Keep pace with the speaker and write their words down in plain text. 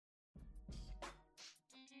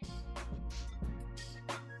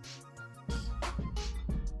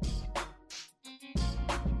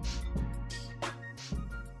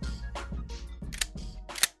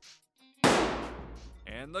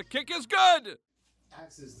and the kick is good.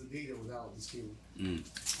 Access the data without this cable.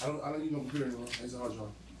 I don't need no computer anymore. It's a hard drive.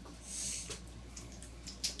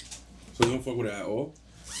 So you don't fuck with it at all?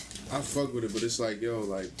 I fuck with it, but it's like, yo,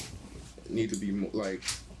 like, it need to be more, like,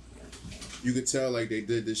 you could tell, like, they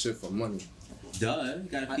did this shit for money. Duh, you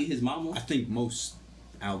gotta feed his mama. I think most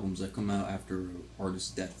albums that come out after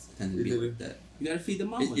artist's death tend to be like that. You gotta feed the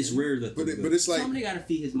mama. It's rare that But it's like, somebody gotta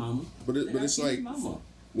feed his mama. but it's like,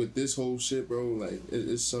 with this whole shit, bro, like,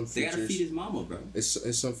 it's some features. They gotta feed his mama, bro.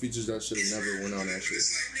 It's some features that should have never went on that shit.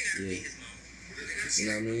 Yeah. You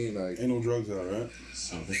know what I mean? Like, Ain't no drugs out, right?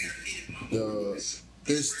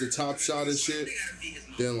 The Top Shot and shit,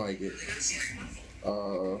 didn't like it.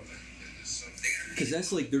 Because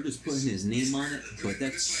that's like, they're just putting his name on it, but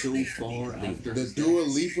that's so far after. The Dua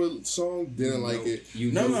Lipa song, didn't like it.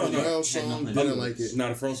 No. Pharrell song, didn't like it. Nah,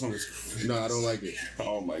 the first song is... No, I don't like it.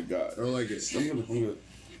 Oh my god. I don't like it. I'm good.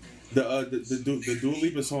 The Dua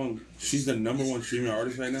Lipa song, she's the #1 streaming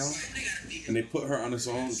artist right now, and they put her on a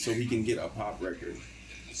song so he can get a pop record.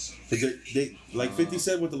 But they like 50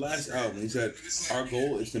 said with the last album, he said, our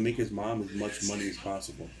goal is to make his mom as much money as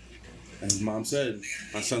possible. And his mom said,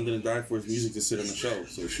 my son didn't die for his music to sit on the show,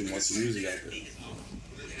 so she wants the music out there.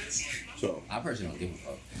 So I personally don't give a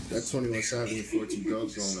fuck. That 21 Savage and 14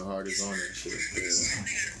 Dogs on the hardest on that shit.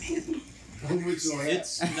 Yeah. I'm with you on that.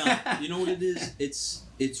 It's not. You know what it is?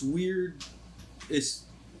 It's weird. It's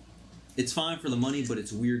fine for the money, but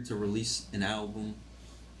it's weird to release an album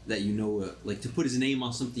that you know, like to put his name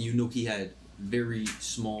on something you know he had very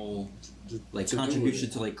small, like contribution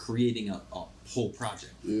to like creating a whole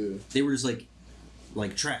project. Yeah. They were just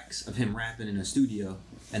like tracks of him rapping in a studio,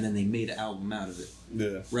 and then they made an album out of it.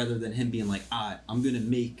 yeah. Rather than him being like, I'm gonna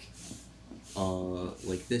make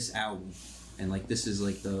like this album, and like this is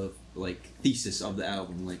like the like thesis of the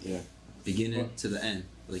album, like beginning to the end,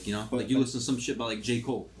 like, you know, like you listen to some shit by like J.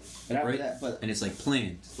 Cole, right? And it's like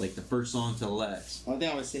planned, like the first song to the last. One thing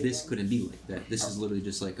I would say, This couldn't be like that. This is literally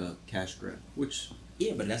just like a cash grab, which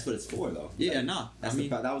yeah, but that's what it's for, though. yeah, Like, nah. That's I mean,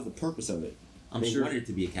 that was the purpose of it. I'm they sure wanted it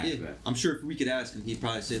to be a cash grab. I'm sure if we could ask him, he'd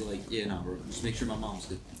probably say like, yeah, nah, bro, just make sure my mom's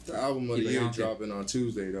good. The album of the Yeah, year okay. dropping on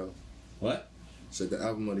Tuesday, though. What? Said the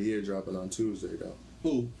album of the year dropping on Tuesday, though.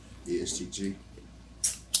 Who? ESTG.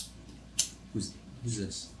 Who's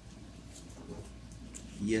this?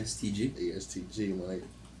 ESTG. ESTG, like.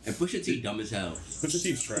 And Pusha T dumb as hell. Pusha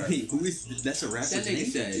T's trash. Wait, who is that's a rapper? That nigga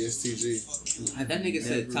said. ESTG. That nigga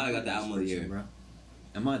said Tyler got the album of the year. Bro.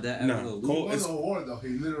 Am I that No, out of the loop? Cole He won the award though. He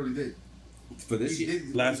literally did. For this He year.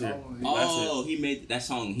 did. Last year. Oh, he made that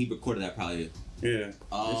song. He recorded that probably. Yeah.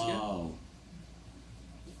 Oh.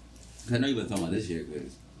 I know you've been talking about this year,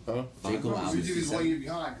 because Huh? J. Cole album Music is is 1 year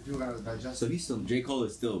behind. People gotta digest. So he's still J. Cole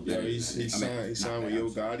is still Yeah, better. he signed with Yo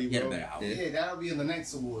Gotti, He had a bro. better album. Yeah, that'll be in the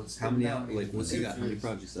next awards. how many That'll be- like what's he got? How many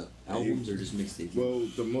projects up? Albums or just mixtapes?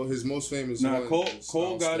 Well, his most famous Nah, one. Cole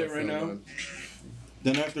is got it Stuff right now. on-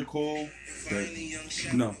 Then after Cole,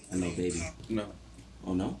 no. I know, baby.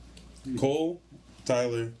 Oh no. Cole,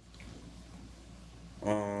 Tyler.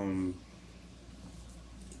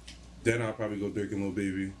 Then I'll probably go Drake and Lil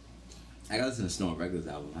Baby. I gotta listen to Snow Regular's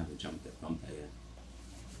album. I haven't jumped that yet.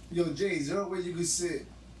 Yo, Jay, is there a way you could sit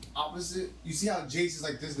opposite? You see how Jace is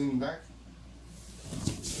like this leaning back?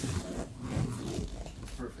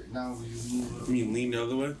 Perfect. Now we move. You mean lean the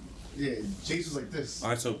other way? Yeah, Jace was like this.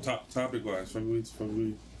 Alright, so topic wise, February.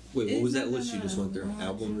 Wait, what was that list you just went through?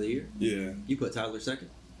 Album of the year? Yeah, You put Tyler second?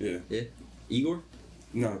 yeah. Yeah. Igor?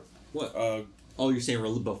 No. What? Uh, Oh, you're saying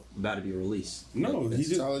about to be released? no. He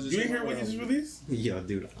just. Tyler just You ain't hear came what he out. just released? Yeah,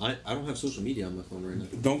 dude. I don't have social media on my phone right now.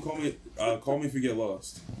 Don't call me. Call me if you get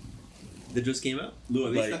lost. It just came out? Lou,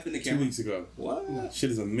 are they Like stuff in the 2 camera? weeks ago. What?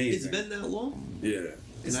 Shit is It's amazing. been that long? Yeah.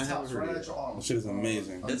 It's And I tops haven't right heard at your arm. Shit is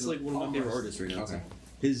amazing. That's like one of my favorite artists right now. Okay.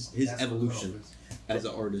 His That's evolution what as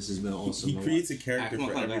an artist has been awesome. He creates a character Come on,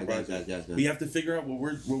 for come on, every guys, project. guys. We have to figure out what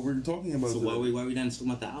we're talking about. So today. why we done talking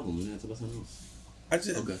about the album? We didn't talk about something else.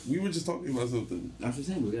 Okay. We were just talking about something. I'm just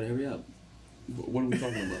saying, we gotta hurry up. What are we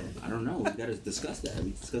talking about? I don't know. We gotta discuss that.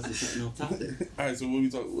 We discussed something off topic. All right. So what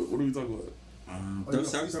are we talking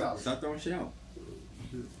about? Start throwing shit out.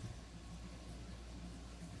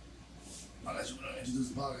 I'll let you introduce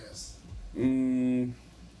the podcast.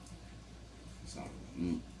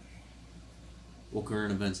 What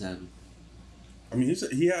current events happen? I mean,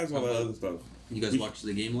 he has all that other stuff. You guys watched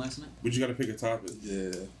the game last night? But you got to pick a topic.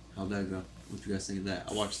 Yeah. How'd that go? What you guys think of that?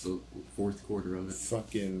 I watched the fourth quarter of it.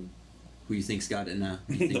 Fucking. Who you think's got it now?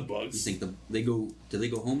 You think, The Bucks. You think do they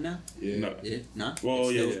go home now? Yeah. No. Yeah, nah. Well,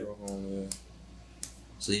 It's yeah, still- Go home, yeah.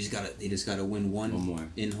 So they just gotta win one One more.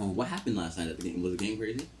 in home. What happened last night at the game? Was the game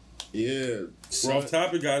crazy? Yeah. We're off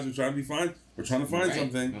topic, guys. We're trying to be fine. We're trying to find Right.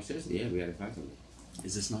 something. No, seriously, yeah, we gotta find something.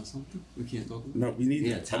 Is this not something we can't talk about? No, we need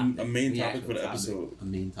Yeah, a main Yeah, topic for the topic. episode. A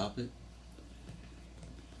main topic?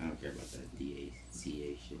 I don't care about that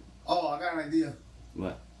DACA shit. Oh, I got an idea.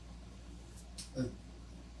 What?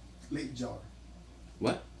 Late jar.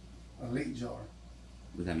 What? A late jar.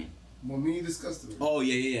 What does that mean? Well, me and discussed it. Oh,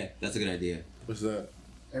 yeah. That's a good idea. What's that?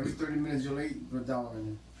 Every 30 minutes you're late, put $1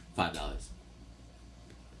 in $5.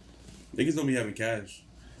 Niggas don't be having cash.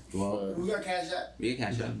 Well, there. Who got Cash App? we get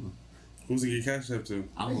cash out. Who's to get cash up to?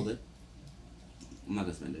 I'll hold it. I'm not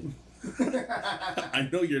gonna spend it. I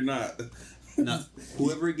know you're not. No,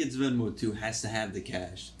 whoever it gets Venmo to has to have the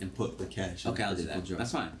cash and put the cash. Okay, in I'll the do that. jar.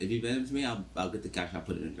 That's fine. If you Venmo to me, I'll get the cash. I'll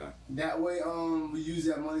put it in a jar. That way, we use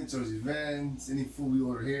that money towards events, any food we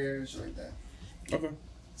order here, shit like that. Okay.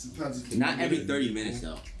 Sometimes it's Not every 30 minutes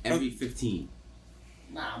though. Every 15.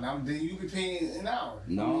 Nah, then you be paying an hour.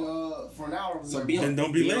 No. I mean, for an hour. So like, be what? Then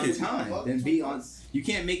don't be on late. time. Then be on. You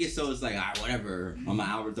can't make it so it's like, alright, whatever. I'm an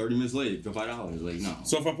hour 30 minutes late for $5. Like no.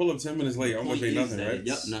 So if I pull up 10 minutes late, I'm gonna Point pay is nothing, that- right?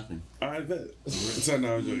 Yep, nothing. I bet. So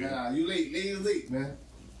no, I'm joking. Nah, you late. Late is late, man.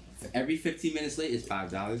 Every 15 minutes late is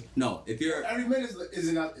 $5. No, if you're Every minute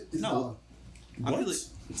is not. No. I What? feel like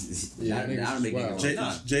Yeah, that niggas don't make is any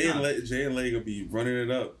wild. sense. Jay and Lay gonna be running it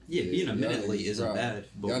up. Yeah, being a y'all minute niggas late isn't right. bad.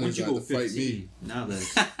 But Y'all once niggas you go have to fight 15, now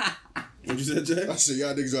that's... What you said, Jay? I said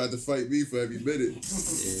y'all niggas gonna have to fight me for every minute.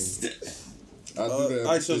 Yeah. I do that.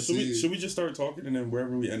 Alright, so for 15. should we just start talking and then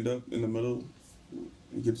wherever we end up in the middle,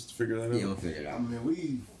 we can just figure that out? Yeah, we'll figure it I out. mean,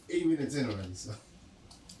 we 8 minutes in already, so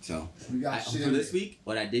So we got shit for in this there. week,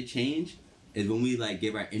 what I did change is when we like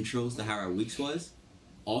give our intros to how our weeks was,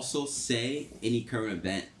 also say any current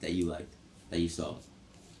event that you liked, that you saw.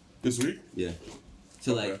 This week? Yeah.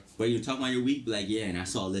 So Okay. like when you talk about your week, be like, yeah, and I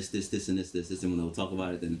saw this, and this, and when they'll talk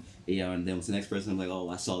about it, then yeah, and then with the next person, I'm like, oh,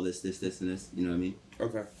 I saw this, and this. You know what I mean?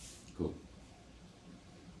 Okay. Cool.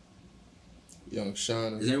 Young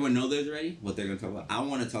Shauna. Does everyone know theirs already? What they're gonna talk about? I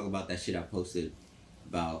want to talk about that shit I posted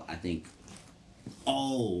about. I think.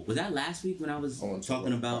 Oh, was that last week when I was I wanna talk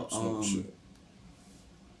talking about some shit.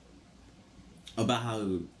 about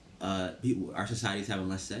how people, our society's having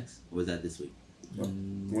less sex? Or was that this week?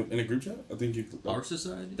 In a group chat? I think you. Our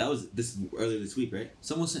society? That was earlier this week, right?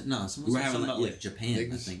 Someone said, someone We're said having something about like- like Japan, I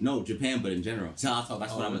niggas- think. No, Japan, but in general. So that's what I'm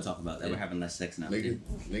yeah. gonna talk about. That we're having less sex now.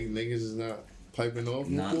 Niggas is not piping off.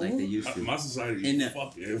 Not like they used to. My society In is the-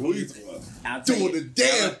 fucking. What are you talking about? I'll tell Doing you- the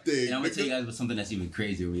damn thing. And I'm gonna nigga. tell you guys about something that's even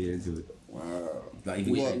crazier when we get into it. Wow. Like,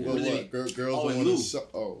 even What? crazier. What? Really- What? Girls Oh, don't and want Lou. to.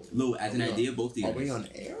 Oh. Lou, as an Are we idea, both of you Are guys. we on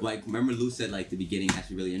air? Like, remember Lou said like the beginning has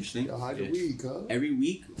to be really interesting. Yo, hide the Yeah. weed, cuz. Every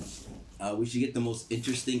week, we should get the most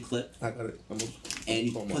interesting clip I got it.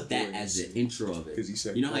 and put that as the intro of Because it. he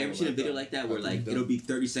said. You know how you ever seen a video like that where like it'll be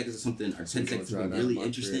 30 seconds or something or 10 seconds of something really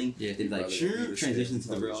interesting, Yeah. then like transition to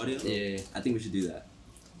the real audio. Yeah. I think we should do that,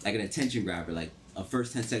 like an attention grabber, like a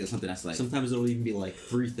first 10 seconds, something that's like Sometimes it'll even be like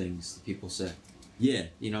 3 things that people say. yeah,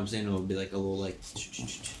 You know what I'm saying? It'll be like a little like...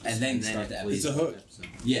 and then start the It's a episode. hook.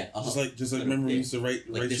 yeah, Just like remember we used to write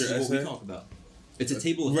Like this your is what we essay. talk about. It's a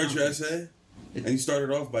table of Write your contents. essay, and you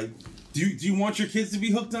started off by, do you want your kids to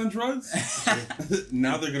be hooked on drugs?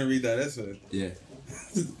 Now they're gonna read that essay. yeah.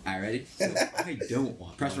 Alright, ready? So I don't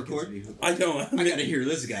want Press my kids record? to be hooked. I don't. I gotta hear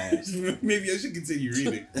this guy. Maybe I should continue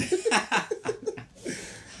reading.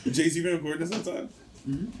 Jay-Z, you been recording this whole time?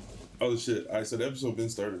 Mhm. Oh shit! Alright, so the episode been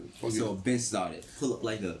started. Fuck So it. Ben started. Pull up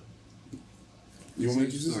like a. You want me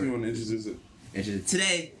to introduce it? You want to introduce it?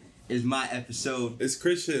 Today is my episode, It's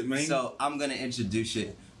Chris shit, man. so I'm gonna introduce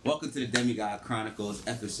it. Welcome to the Demigod Chronicles,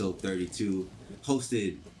 episode 32,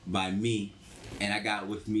 hosted by me, and I got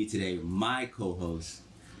with me today my co-host.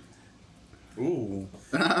 Ooh.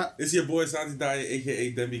 It's your boy Santi Diet, aka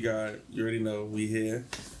Demigod. You already know we here.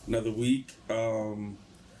 Another week.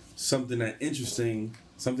 Something that's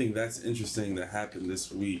interesting that happened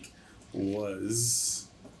this week was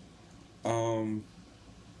I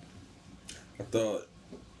thought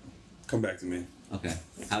come back to me. Okay,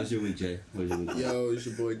 how's your week, Jay? What was your week? Yo, it's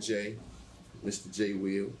your boy Jay, Mr. J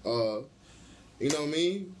Wheel. You know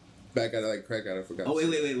me? Back at it like crack at it. I forgot. Oh to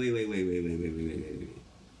wait.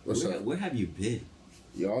 What's up? Where have you been?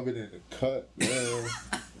 Yo, I've been in the cut, man.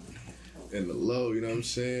 In the low, you know what I'm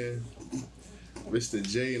saying? Mr.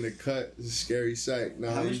 J in the cut. It's a scary sight.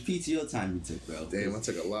 Nah, How much PTO time you took, bro? damn, I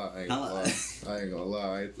took a lot. I ain't gonna lie. I ain't gonna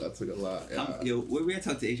lie. I took a lot. Yeah. Yo, we gotta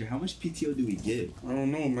talk to Asia. How much PTO do we give? I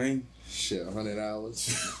don't know, man. Shit, 100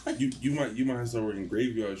 hours. You might have to start working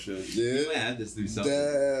graveyard shift. We might Yeah. have to do something.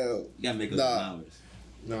 Damn. You gotta make us Nah. some hours.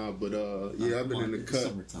 Nah, but yeah, I've been in the It's cut.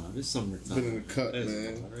 summertime. It's summertime. Been in the cut, That's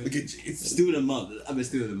man. all right. Look at you. Student of the month. I've been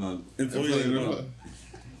student of the month. Employee of the month.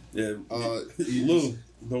 Yeah. You Lou,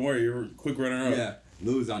 don't worry, you're a quick runner up. Yeah,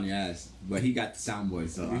 Lou's on your ass, but he got the soundboard.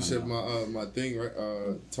 So I You don't said know. my thing, right?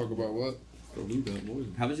 Talk about what?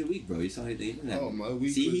 How was your week, bro? You saw anything? Oh, my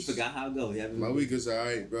week. See, he was, forgot how it go. My week is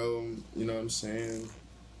alright, bro. You know what I'm saying?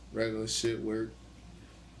 Regular shit work,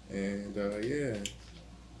 and yeah.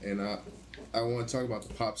 And I want to talk about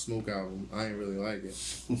the Pop Smoke album. I ain't really like it.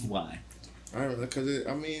 Why? I don't because I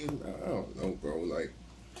don't know, bro. Like,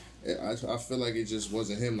 I feel like it just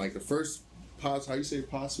wasn't him. Like the first how you say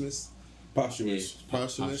posthumous? Posthumous.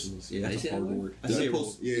 Posthumous. Yeah, They that's say a hard that word. Is Yeah. it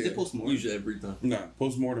post? Yeah. Is it post-mortem? Usually every time. Nah,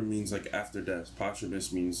 postmortem means like after death.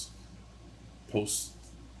 Posthumous means post,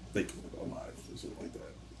 like alive or something like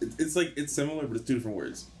that. It's similar, but it's two different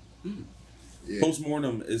words. Yeah.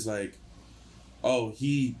 Postmortem is like, oh,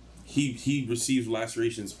 he received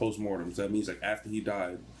lacerations postmortem. So that means like after he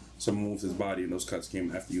died, someone moved his body and those cuts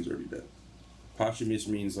came after he was already dead. Posthumous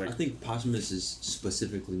means like I think posthumous is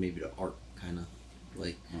specifically maybe the art kind of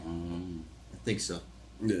like. I think so.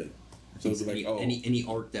 yeah. I So think it's like any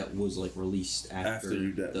art that was like released after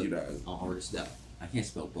you died. artist's death. I can't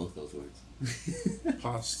spell both those words.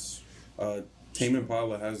 Post. Tame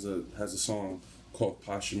Impala has a song called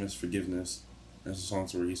Posthumous Forgiveness. That's a song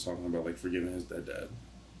where he's talking about like forgiving his dead dad.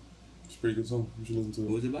 It's a pretty good song. You should listen Who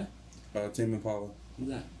to was it by? it. Tame Impala. Who's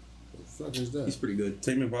that? What the fuck is that? He's pretty good.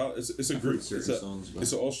 Tame Impala. It's a I've group. heard certain songs by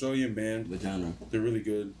It's an Australian band. What genre? They're really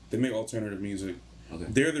good. They make alternative music. Okay.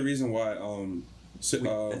 They're the reason why Wait,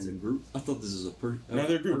 as a group? I thought this was a No,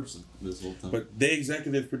 they're a group. person this whole time. but they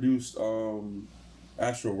executive produced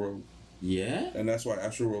Astro World, Yeah. and that's why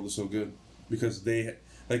Astro World is so good because they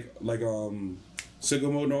like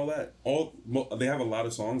Sicko Mode and all that. They have a lot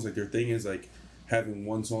of songs. Like their thing is like having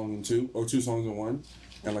one song in two or two songs in one,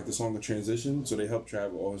 and like the song of transition. So they help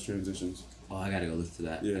travel all his transitions. Oh, I gotta go listen to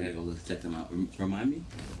that. Yeah. I gotta go check them out. Remind me.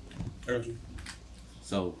 I got you.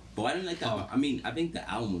 So, but I didn't like that. Oh. I mean, I think the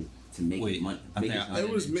album was to make Wait, money. I think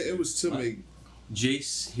It was to What? make.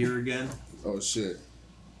 Jace here again, Oh shit.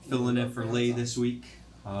 filling in for Lay this week.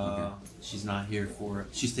 Okay. She's not here for it.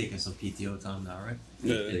 She's taking some PTO time now, right?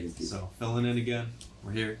 Yeah. So filling in again.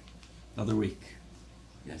 We're here. Another week.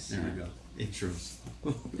 Yes. There we go. Intros.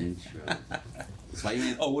 Intro. So why you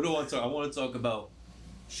ain't- Oh, what do I want to talk? I want to talk about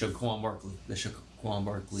Shaquan Barkley. The Shaquan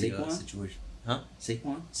Barkley Saquon? situation. Huh?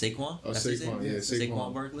 Saquon? Saquon? Oh, That's his Saquon, name? yeah,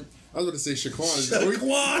 Saquon. Barkley. I was about to say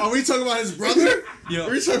Shaquan. Are we talking about his brother? Yo.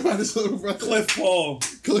 Are we talking about his little brother? Cliff Paul.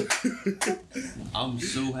 I'm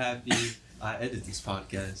so happy I edit this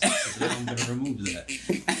podcast. So now I'm gonna remove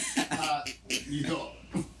that. You don't.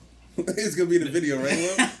 It's gonna be in the video, right?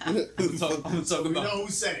 Will? I'm talking We know about. who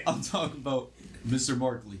said it. I'm talking about Mr.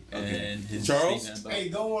 Barkley and his Charles? statement about. Hey,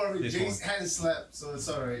 don't worry. This Jace one. hadn't slept, so it's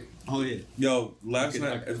alright. Oh yeah. Yo, last Okay,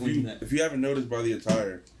 night, I can clean that. if you haven't noticed by the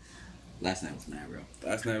attire, Last night was mad, bro.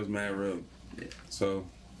 last night was mad real. Yeah. So,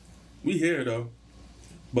 we here though.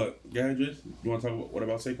 But, Gadget, you want to talk about what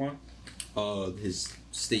about Saquon? His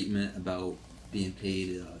statement about being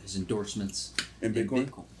paid, his endorsements And in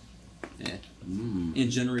Bitcoin? Yeah. Mm.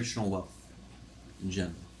 And generational wealth. In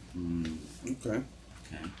general. Mm. Okay.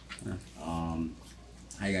 Okay. Yeah.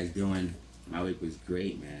 How you guys doing? My week was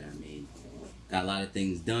great, man. I mean, got a lot of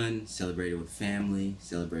things done. Celebrated with family.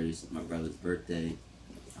 Celebrated my brother's birthday.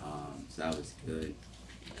 So that was good.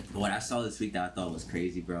 But what I saw this week that I thought was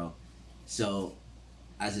crazy, bro. So,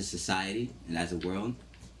 as a society and as a world,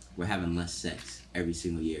 we're having less sex every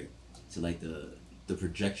single year. So like the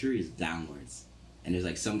trajectory is downwards, and there's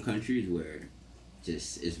like some countries where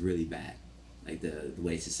just it's really bad. Like the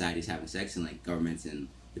way society's having sex and like governments and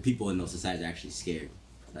the people in those societies are actually scared.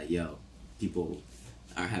 Like, yo, people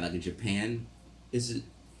are having, like in Japan. Is it,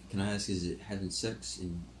 can I ask, is it having sex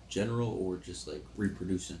in general or just like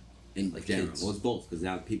reproducing? In Like general, kids. well, it's both because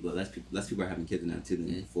now less people are having kids now too than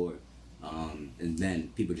Yeah. before, and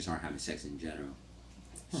then people just aren't having sex in general.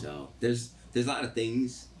 So there's a lot of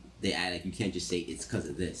things they add. Like you can't just say it's because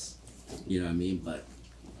of this, you know what I mean? But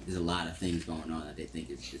there's a lot of things going on that they think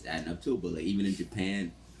is adding up to it. But like even in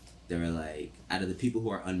Japan, they were like out of the people who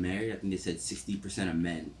are unmarried, I think they said 60% of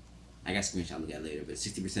men. I got a screenshot I'll look at later, but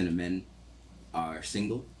 60% of men are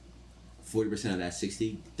single. 40% of that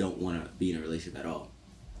 60 don't want to be in a relationship at all.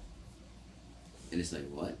 And it's like,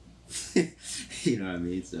 what? You know what I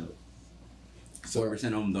mean? So 40%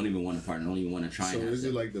 of them don't even want a partner, don't even want to try. So and have is it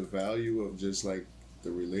sex. like the value of just like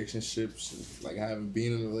the relationships, like having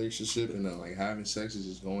been in a relationship and then like having sex is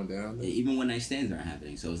just going down? Yeah, even one night stands aren't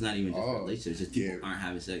happening. So it's not even just Oh, relationships. It's just people yeah. aren't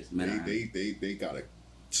having sex. Men aren't having. They got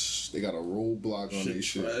a roadblock on their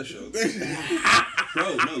shit.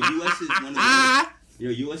 Bro, no, US is one of the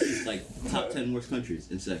U.S. is like top 10 worst countries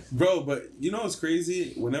in sex. Bro, but you know what's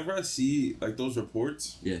crazy? Whenever I see like those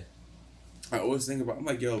reports, Yeah. I always think about. I'm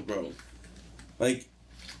like, yo, bro, like.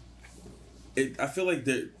 I feel like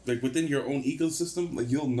that, like within your own ecosystem, like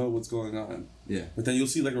you'll know what's going on. Yeah. But then you'll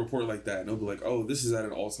see like a report like that, and it'll be like, oh, this is at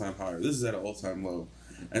an all-time high, or this is at an all-time low,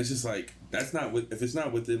 and it's just like that's not if it's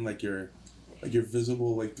not within like your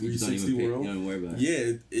visible like 360 world. You don't worry about it.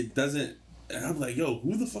 Yeah, it doesn't. And I'm like, yo,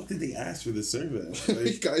 who the fuck did they ask for this survey?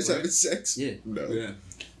 Like, You guys having sex? Yeah. No. Yeah.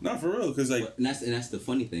 not for real, because like And that's the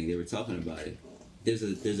funny thing. They were talking about it. There's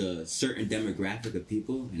a certain demographic of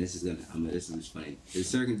people, and this is funny. There's a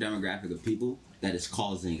certain demographic of people that is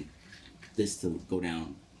causing this to go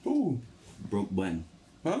down. ooh, Broke men.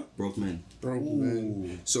 huh? Broke men. Broke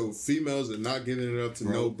man. So females are not giving it up to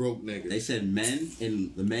no broke niggas. They said men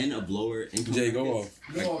and the men of lower income. Jay, go off.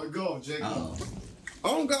 Go, Jake. Oh, I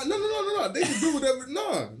don't got no. They can do whatever.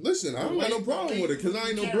 Nah, listen, I don't got no problem with it because I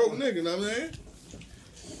ain't no broke nigga. Know what I'm saying?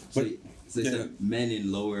 so they yeah. said men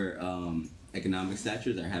in lower economic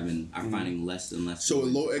statures are finding less and less. So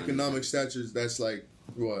women low to find economic sex. status, that's like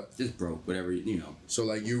what? Just broke, whatever you know. So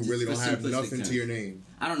like you really For don't have simplistic nothing to terms. your name.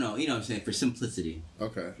 I don't know. You know what I'm saying? For simplicity,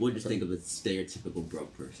 Okay. we'll just okay. think of a stereotypical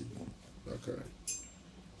broke person. Okay.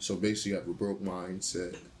 So basically, you have a broke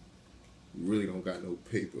mindset. You really don't got no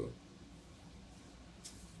paper.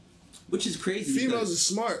 Which is crazy. Females are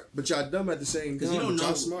smart, but y'all dumb at the same time. Because you don't But y'all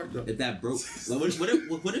know smart though. if that broke.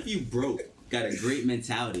 Like, what if you broke, got a great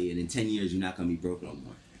mentality, and in 10 years you're not gonna be broke no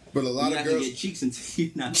more? But a lot You're of not gonna girls. get cheeks until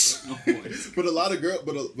you're not broke no more. But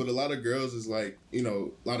a lot of girls is like, you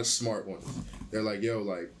know, a lot of smart ones. They're like, yo,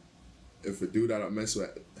 like, if a dude I don't mess with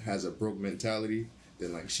has a broke mentality,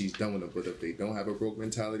 then like she's done with it. But if they don't have a broke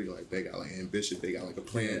mentality, like they got like ambition, they got like a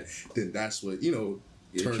plan, then that's what, you know,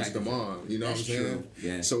 You're turns attracted them to on. You know That's what I'm saying? true.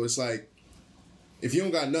 Yeah. So it's like, if you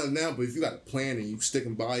don't got nothing now, but if you got a plan and you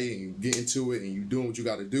sticking by it and you get into it and you doing what you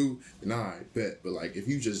got to do, then I bet. But like if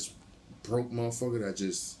you just broke motherfucker that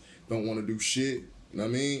just don't want to do shit, you know what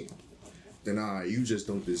I mean? Then you just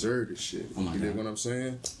don't deserve this shit. Oh my You dig God. what I'm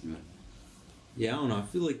saying? Yeah, I don't know. I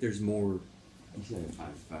feel like there's more.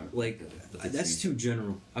 Like that's too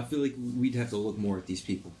general. I feel like we'd have to look more at these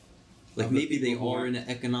people. Like Other maybe they people who are are- in an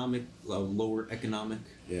economic, lower economic,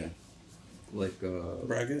 Yeah. like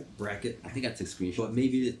Bracket. I think I took screenshots. but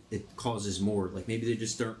maybe it causes more. Like maybe they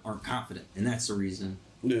just aren't confident, and that's the reason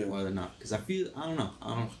Yeah. why they're not. Because I don't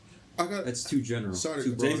know. I got That's too general. Sorry,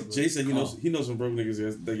 too Jay, broad. Jay said he knows some broke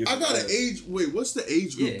niggas that get I got some an ass. age. Wait, what's the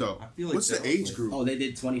age group Yeah, though? I feel like What's the that, age like- group? Oh, they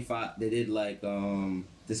did 25. They did like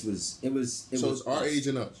it was So it's our us. age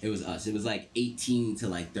and up. It was us. It was like 18 to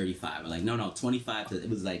like 35. Or like no 25 to it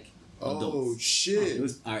was like Oh adults. shit! It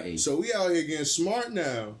was our age. So we out here getting smart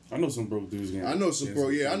now. I know some broke dudes getting. I know some getting bro.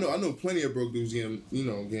 Yeah, I know plenty of broke dudes getting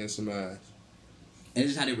getting some ass. And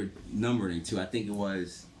it's just how they were numbering too. I think it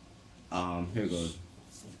was here it goes.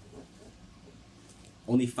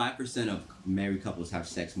 Only 5% of married couples have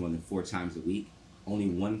sex more than 4 times a week. Only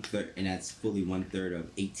 1/3, and that's fully 1/3 of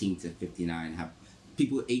 18 to 59 have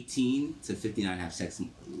people 18 to 59 have sex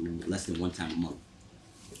less than 1 time a month.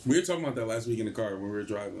 We were talking about that last week in the car when we were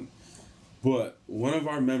driving. But one of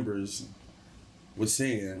our members was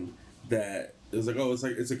saying that it was like, oh, it's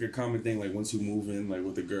like a common thing, like once you move in like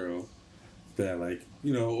with a girl, that like,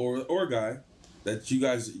 you know, or a guy, that you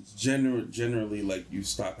guys generally like you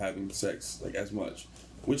stop having sex like as much.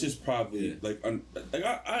 Which is probably like I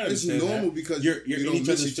It's understand normal that. because you're you in don't each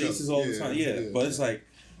miss other's each other. faces all the Yeah, time. Yeah, yeah, but it's yeah. like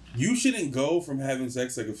you shouldn't go from having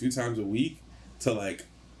sex like a few times a week to like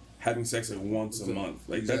having sex like once a month.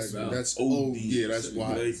 Like Exactly. that's That's OD. yeah, that's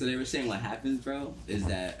why. Like, So they were saying what happens, bro, is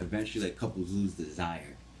that eventually like couples lose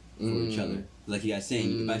desire for each other. Like you guys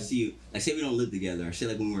saying, if I see you, like say we don't live together, or say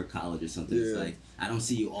like when we were in college or something, it's Yeah. like I don't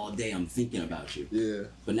see you all day, I'm thinking about you. Yeah.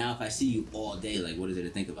 But now if I see you all day, like what is it to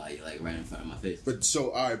think about you, like right in front of my face? But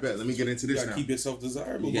so all right, bet. Let me get into you this gotta now. keep yourself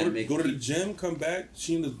desirable. You gotta Go to, make- go to the gym, come back,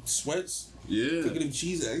 she in the sweats, Yeah. cooking them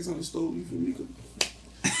cheese eggs on the stove. You feel me?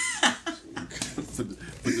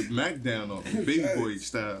 Put the Mac down on baby boy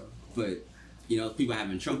style. But you know, people are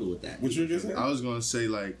having trouble with that. What you just said? I was gonna say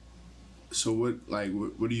like, so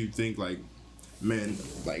what do you think like men,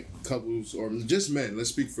 like couples or just men? Let's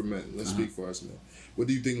speak for men. Let's speak for us men. What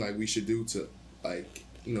do you think like we should do to like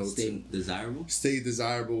Stay desirable. stay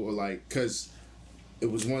desirable or like because it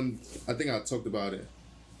was one I think I talked about it.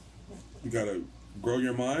 You gotta grow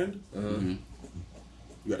your mind. Mm-hmm.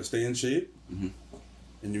 You gotta stay in shape, Mhm.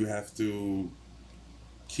 and you have to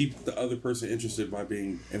keep the other person interested by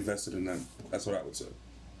being invested in them. That's what I would say.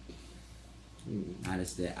 I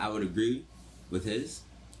understand. I would agree with his,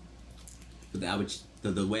 but I would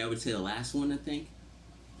the way I would say the last one I think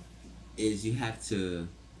is you have to,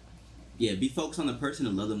 be focused on the person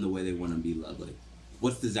and love them the way they want to be loved. Like,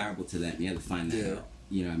 what's desirable to them? You have to find that out.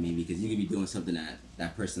 You know what I mean? Because you can be doing something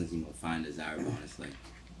that person doesn't even find desirable. And it's like,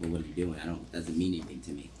 well, what are you doing? Doesn't mean anything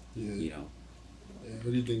to me. Yeah. You know? Yeah,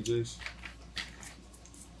 what do you think, Jace?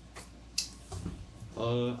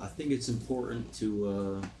 I think it's important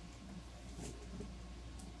to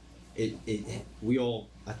we all,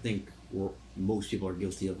 I think most people are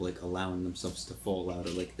guilty of like allowing themselves to fall out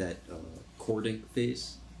of like that courting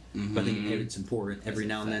phase. Mm-hmm. But I think it's important every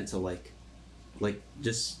now and then to like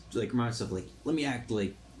just like remind yourself, like, let me act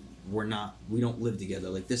like we don't live together.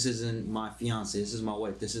 Like, this isn't my fiance, this is my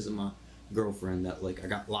wife, this isn't my girlfriend that like I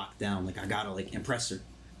got locked down. Like, I gotta like impress her.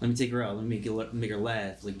 Let me take her out. Let me make her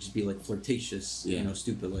laugh. Like, just be like flirtatious,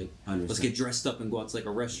 stupid. Like, 100%. Let's get dressed up and go out to like a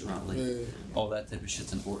restaurant. Like, all that type of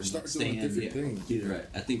shit's important. Start Stay doing different things. You're right.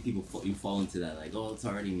 I think people you fall into that, like, oh, it's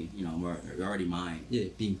already me. You know, you're already mine. Yeah,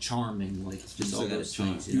 being charming, like just all those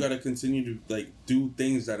things. You gotta continue to like do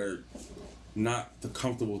things that are not the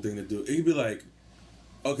comfortable thing to do. It could be like,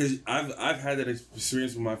 okay, I've had that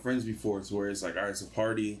experience with my friends before. It's where it's like, all right, it's a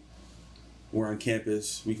party. We're on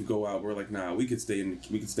campus. We could go out. We're like, nah. We could stay in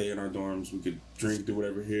our dorms. We could drink, do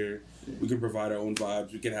whatever here. We could provide our own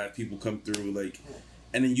vibes. We could have people come through, like,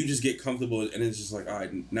 and then you just get comfortable. And it's just like, all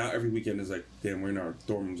right. Now every weekend is like, damn, we're in our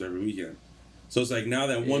dorm rooms every weekend. So it's like now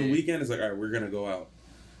that one weekend is like, all right, we're gonna go out.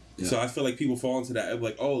 Yeah. So I feel like people fall into that,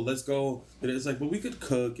 like, oh, let's go. And it's like, but we could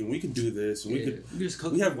cook and we could do this and we could. We just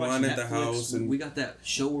cook. We have wine at the house and we got that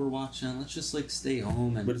show we're watching. Let's just like stay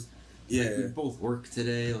home and. Like, we both work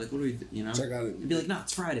today. Like, what do we do? You know? Check out it. You'd be like, nah,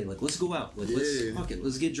 it's Friday. Like, let's go out. Like, let's fuck it.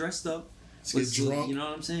 Let's get dressed up. Let's get drunk. You know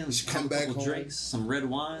what I'm saying? Let's come have a back couple home. Drinks, some red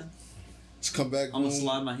wine. Let's come back I'm home. gonna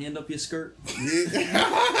slide my hand up your skirt.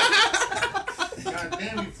 Yeah. God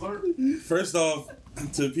damn, you flirt. First off,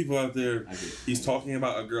 to people out there, he's talking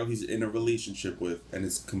about a girl he's in a relationship with, and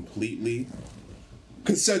it's completely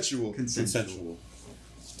Consensual.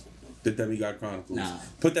 The Demigod Chronicles. Nah.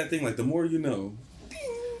 Put that thing like the more you know.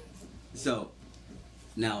 So,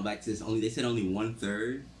 now back to this. They said only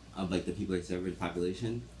 1/3 of like the people that serve the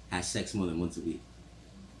population has sex more than once a week.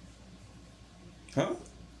 Huh?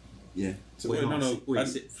 Yeah. So Wait, no.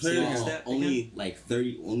 Say it again. Is that Only like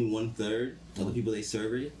 1/3 of the people they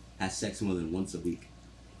surveyed has sex more than once a week.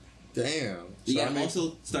 Damn. You gotta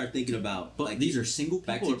also start thinking about. But like, these are single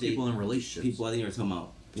back people or to people in relationships? People, I think they were talking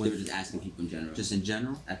about. They were just asking people in general. Just in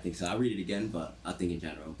general? I think so. I'll read it again, but I think in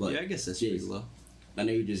general. But yeah, I guess that's pretty low. I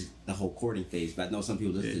know you're just the whole courting phase, but I know some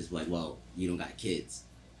people listen to this like, well, you don't got kids.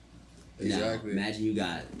 Exactly. Now, imagine you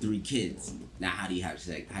got 3 kids. Now, how do you have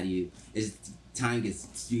sex? How do you?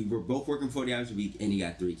 You were both working 40 hours a week, and you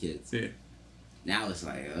got 3 kids. Yeah. Now it's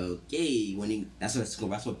like, okay, that's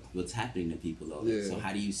what's happening to people though. Yeah. So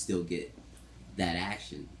how do you still get that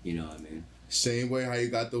action? You know what I mean? Same way how you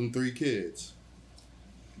got them 3 kids.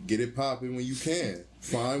 Get it popping when you can.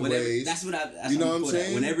 Find ways. That's what you know what I'm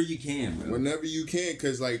saying? Whenever you can, bro. Whenever you can,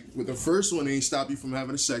 because like with the first one, ain't stop you from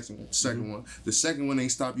having the second one. The second one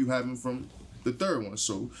ain't stop you having from the third one.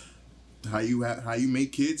 So how you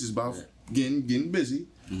make kids is about getting busy.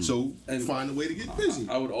 Mm-hmm. So find a way to get busy.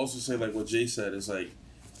 I would also say like what Jay said is like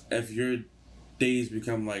if your days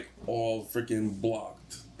become like all freaking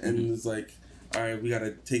blocked and it's like, all right, we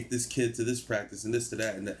gotta take this kid to this practice and this to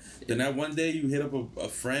that and that. Then that one day you hit up a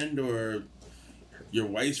friend or your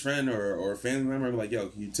wife's friend or a family member and be like, yo,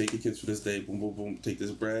 can you take your kids for this day? Boom, boom, boom. Take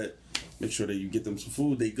this bread. Make sure that you get them some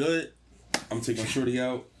food. They good. I'm gonna take my shorty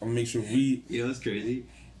out. I'm gonna make sure we. You know what's crazy?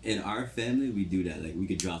 In our family, we do that. Like we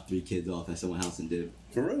could drop 3 kids off at someone's house and dip.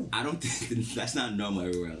 For real. I don't think that's not normal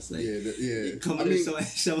everywhere else. Like yeah. Come to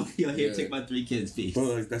someone here, take my 3 kids, please. But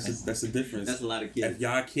like that's the difference. That's a lot of kids. If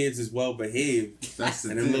y'all kids is well behaved,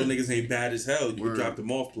 and them little niggas ain't bad as hell, you can drop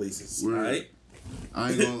them off places. Word. Alright?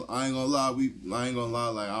 I ain't gonna lie. I ain't gonna lie.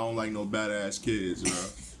 Like I don't like no badass kids, bro.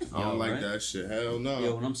 I don't like that shit. Hell no.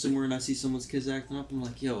 Yo, when I'm somewhere and I see someone's kids acting up, I'm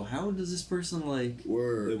like, yo, how does this person like?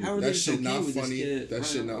 Word. How are that they shit okay not with funny. This kid that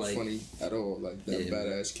shit not like, funny at all. Like that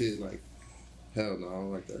badass kid. Like hell no, I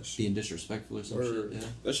don't like that shit. Being disrespectful or some Word. shit. Yeah.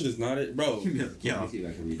 That shit is not it, bro. Yo,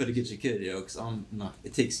 you better get your kid, yo, because I'm not.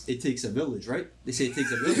 It takes a village, right? They say it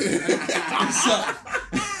takes a village, right?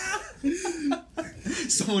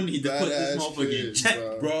 Someone need to put this motherfucker in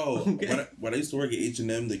check, bro. Okay. When I used to work at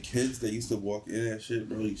H&M, the kids that used to walk in that shit,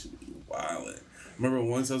 bro, you should be wildin'. Remember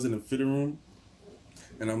once I was in the fitting room,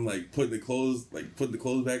 and I'm like putting the clothes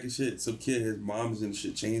back and shit. Some kid, his mom's and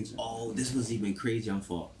shit changing. Oh, this was even crazier. I'm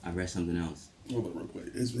fault. I read something else. Hold on real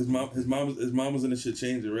quick. His mom was in the shit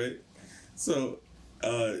changing, right? So,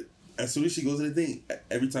 as soon as she goes in the thing,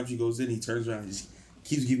 every time she goes in, he turns around and just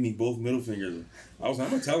keeps giving me both middle fingers. I was like,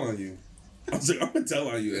 I'm gonna tell on you. I was like, I'm gonna tell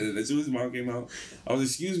on you. And as soon as mom came out, I was,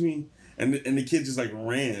 excuse me, and the kid just like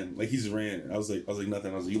ran, like he just ran. I was like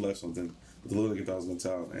nothing. I was like, you left something. But the little nigga thought I was gonna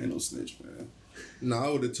tell. I ain't no snitch, man. No, I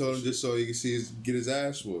would have told him just so he could see get his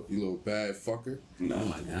ass whooped. You little bad fucker. No. Oh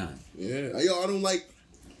my god. Yeah, yo, I don't like.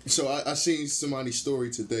 So I seen somebody's story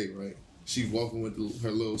today, right? She's walking with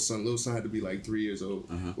her little son. Little son had to be like 3 years old.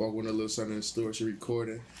 Walking with her little son in the store. She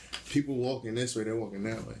recording. People walking this way, they're walking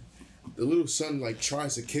that way. The little son like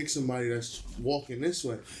tries to kick somebody that's walking this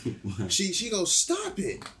way. She goes, stop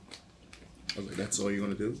it. I was like, that's all you're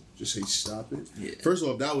gonna do? Just say stop it? Yeah. First of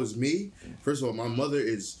all, if that was me, first of all, my mother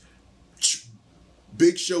is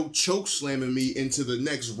Big Show choke slamming me into the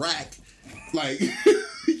next rack. Like,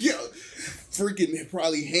 yo, freaking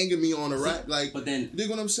probably hanging me on a rack. Like, but then, you dig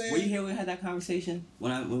what I'm saying? were you here when we had that conversation?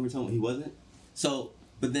 When we were talking, he wasn't? So,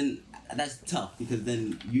 but then, that's tough, because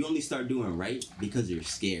then you only start doing right because you're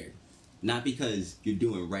scared. Not because you're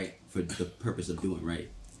doing right for the purpose of doing right.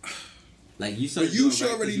 Like, you start but you doing should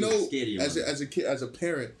right already because you were know, scared of your mother. as a kid, as a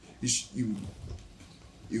parent, you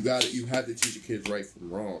have to teach your kids right from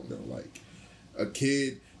wrong, though. Like, a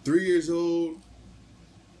kid, 3 years old,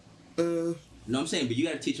 No, I'm saying, but you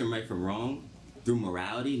gotta teach them right from wrong through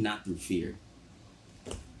morality, not through fear.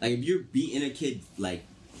 Like, if you're beating a kid, like,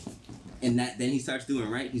 and then he starts doing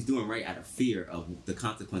right, he's doing right out of fear of the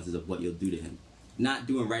consequences of what you'll do to him. Not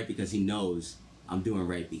doing right because he knows, I'm doing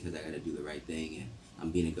right because I gotta do the right thing, and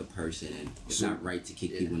I'm being a good person, and it's not right to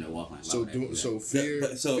kick people when they're walking.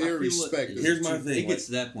 Fear, respect. Here's my thing. It gets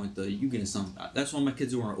to that point though. You getting some. That's why my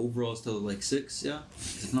kids are wearing overalls till like 6. Yeah,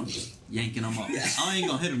 and I'm just yanking them up. I ain't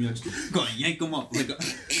gonna hit them. You're just gonna yank them up. Like,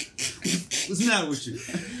 what's the matter with you?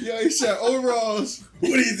 Yo, he said overalls.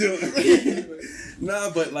 What are you doing? Nah,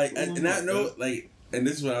 but like, and that note, like, and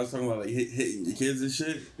this is what I was talking about, like hitting your kids and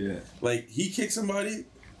shit. Yeah. Like, he kicked somebody,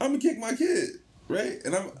 I'm gonna kick my kid, right?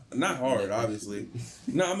 And I'm not hard, obviously.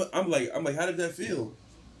 No, I'm like, how did that feel?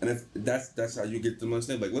 And if that's how you get them to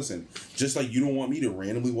understand. Like, listen, just like you don't want me to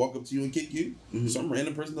randomly walk up to you and kick you, some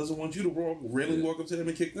random person doesn't want you to randomly walk up to them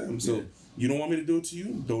and kick them. So you don't want me to do it to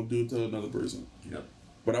you, don't do it to another person. Yep.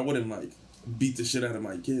 But I wouldn't like beat the shit out of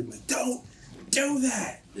my kid. Like, don't do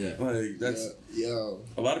that. Yeah. Like, that's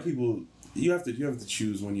a lot of people. You have to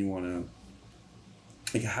choose when you want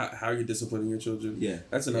to. Like how you're disciplining your children. Yeah.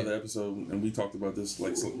 That's another episode, and we talked about this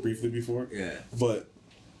like briefly before. Yeah. But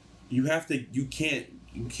you have to. You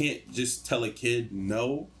can't just tell a kid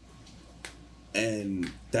no. And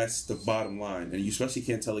that's the bottom line. And you especially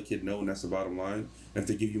can't tell a kid no, and that's the bottom line. And if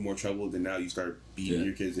they give you more trouble, then now you start beating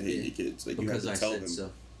your kids and hating your kids. Like, because you have to tell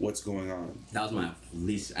them what's going on. That was my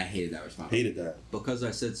least. I hated that response. Hated that. Because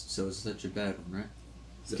I said so. It's such a bad one, right?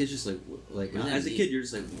 The kid's just like What does as that a mean? kid, you're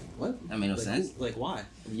just like, what? That made no like, sense. Like, why?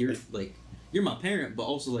 You're like, you're my parent, but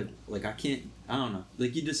also like I can't. I don't know.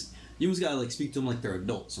 Like, you almost gotta like speak to them like they're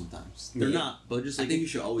adults sometimes. They're not, but just like I think you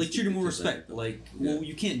should always like treat them speak with to yourself respect. like Like, that. well,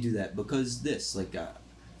 you can't do that because this. Like,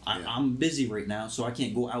 I'm busy right now, so I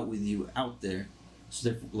can't go out with you out there. So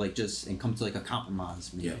they're like just and come to like a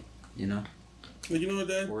compromise, maybe. Yeah. You know. Like, you know what,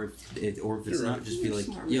 Dad? Or if it's You're not, right. just be like,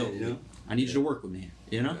 Smart, yo, man, you know? I need you to work with me.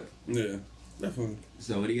 You know. Yeah, definitely.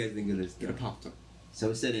 So what do you guys think of this? Get a pop tart. So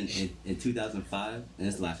it said in 2005, and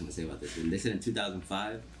that's the last thing to say about this. And they said in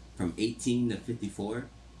 2005, from 18 to 54,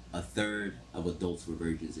 a third of adults were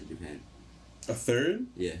virgins in Japan. A third?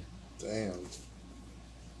 Yeah. Damn.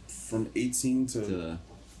 From 18 To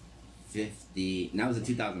 50. And that was in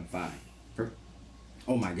 2005.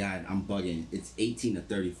 Oh my God, I'm bugging. It's 18 to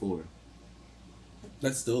 34.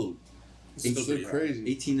 That's still. It's still crazy.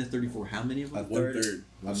 18 to 34. How many of them? One third.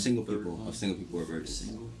 Of single people were virgins.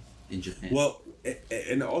 Single in Japan. Well, and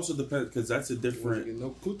it also depends because that's a different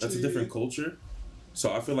culture.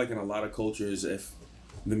 So I feel like in a lot of cultures, if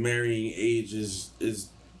the marrying age is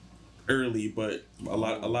early, but a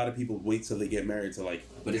lot of people wait till they get married to like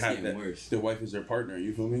But it's have getting worse. their wife is their partner.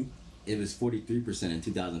 You feel me? It was 43% in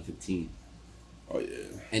 2015. Oh yeah.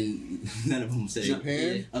 And none of them said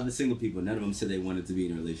Japan? of the single people, none of them said they wanted to be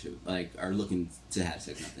in a relationship, like are looking to have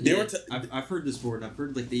sex. Nothing. They were I've heard this before, and I've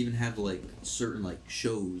heard like they even have like certain like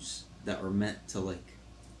shows that are meant to like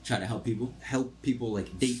try to help people.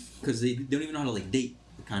 like date because they don't even know how to like date.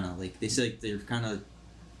 Kind of like they say like, they're kind of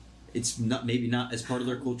it's not maybe not as part of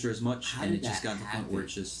their culture as much, How and did it just that got to the point happen? where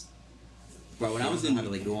it's just. Bro, when I was in in how to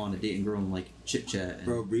like go on a date and girl and like chit chat. And,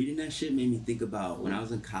 Bro, reading that shit made me think about when I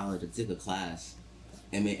was in college. I took a class,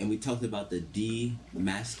 and we talked about the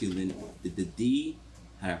masculine, the D.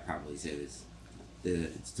 How do I properly say this?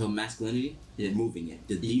 So masculinity, removing it.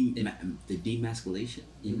 The demasculation,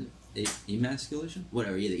 emasculation.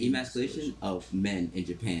 whatever. Yeah, the emasculation of men in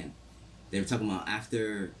Japan. They were talking about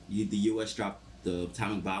after the U.S. dropped the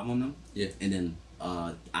atomic bomb on them. Yeah. And then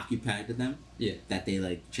occupied them. Yeah. That they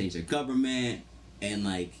like changed their government and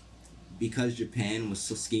like because Japan was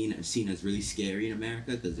so seen as really scary in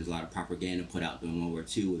America because there's a lot of propaganda put out during World War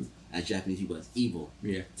II as Japanese people as evil.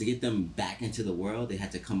 Yeah. To get them back into the world, they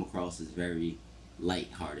had to come across as very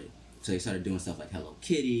light-hearted. So they started doing stuff like Hello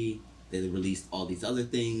Kitty. They released all these other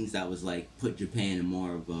things that was like put Japan in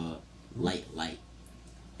more of a light.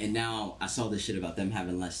 And now I saw this shit about them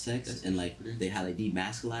having less sex and like they how they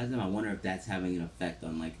demasculize them. I wonder if that's having an effect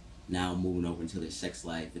on like now moving over into their sex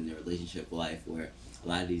life and their relationship life, where a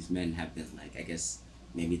lot of these men have been like, I guess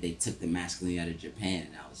maybe they took the masculinity out of Japan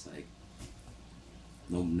and now it's like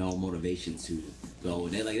no motivation to go.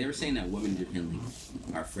 They were saying that women in Japan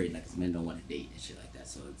like, are afraid like 'cause men don't want to date and shit like that.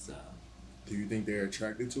 So it's Do you think they're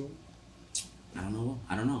attracted to him? I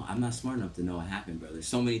don't know. I'm not smart enough to know what happened, bro. There's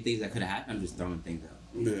so many things that could have happened. I'm just throwing things out.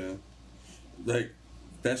 Yeah, like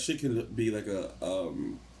that shit can be like a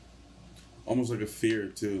almost like a fear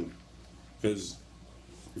too, because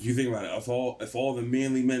if you think about it, if all the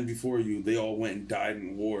manly men before you they all went and died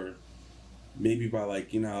in war, maybe by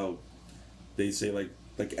like you know how they say like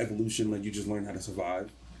evolution, like you just learn how to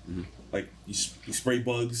survive. Mm-hmm. Like you spray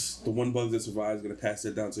bugs, the one bug that survives is gonna pass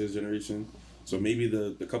it down to his generation. So maybe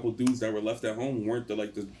the couple dudes that were left at home weren't the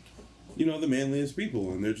the manliest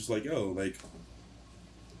people, and they're just like, yo, like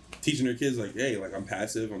teaching their kids like, hey, like I'm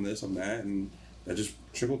passive, I'm this, I'm that, and that just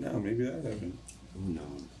trickled down. Maybe that happened. Who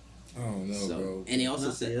knows? I don't know, bro. And they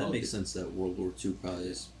also said that makes sense that World War II probably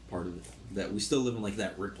is part of it. That we still live in like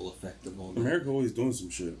that ripple effect of all that. America always doing some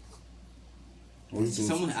shit. I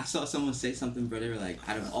saw someone say something, bro. They were like,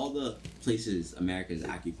 out of all the places America's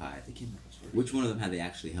occupied, which one of them have they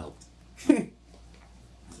actually helped? I was like,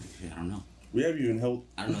 shit, I don't know. We haven't even helped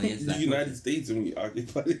I don't know the answer to that the United question. States, and we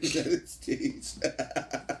occupied the United States.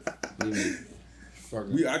 What do you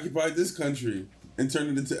mean? We occupied this country and turned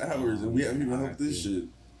it into ours, and we haven't even helped this shit.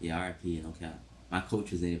 Yeah, R.I.P. no cap. My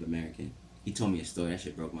coach was Native American. He told me a story. That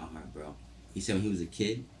shit broke my heart, bro. He said when he was a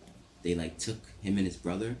kid, they like took him and his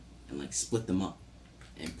brother and like split them up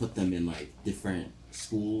and put them in like different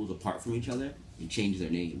schools apart from each other and changed their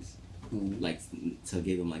names. Like to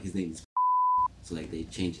give him like his name is so like they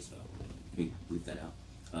changed his let me bleep that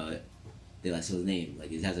out. They like so his name like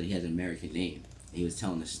he has an American name. And he was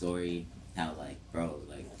telling the story how like bro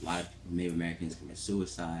like a lot of Native Americans commit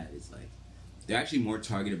suicide. It's like they're actually more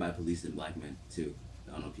targeted by police than black men too.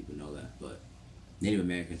 I don't know if people know that, but Native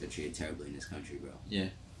Americans are treated terribly in this country, bro. Yeah,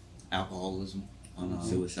 alcoholism,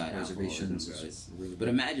 Suicide, reservations. But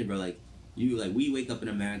imagine, bro, like you like we wake up in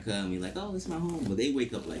America and we like, oh, this is my home, but they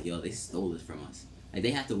wake up like, yo, they stole this from us. Like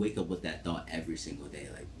they have to wake up with that thought every single day.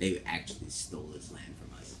 Like they actually stole this land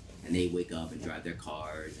from us, and they wake up and drive their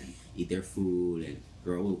cars and eat their food and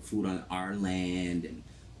grow food on our land and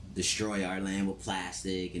destroy our land with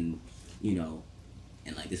plastic and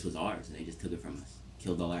and like this was ours and they just took it from us,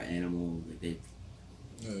 killed all our animals. Like they.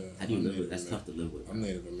 How do you live with? That's tough to live with. I'm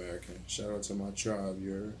Native American. Shout out to my tribe.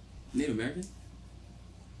 You're Native American.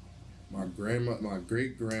 My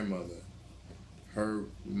great grandmother, her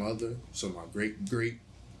mother, so my great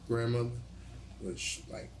grandmother was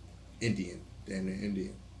like Indian, damn near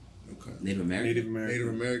Indian. Okay. Native American. Native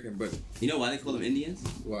American, but you know why they call them Indians?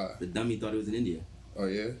 Why? The dummy thought it was in India. Oh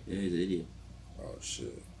yeah. Yeah, he's an idiot. Oh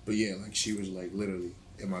shit. But yeah, like she was like literally,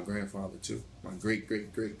 and my grandfather too. My great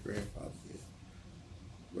grandfather. Yeah.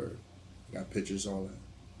 Word. Got pictures, all that.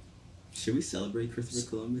 Should we celebrate Christopher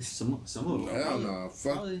Columbus? Some of them. Hell no.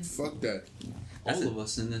 probably- Fuck that. All of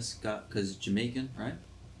us in this got because Jamaican, right?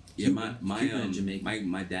 Yeah, Cuban and Jamaican.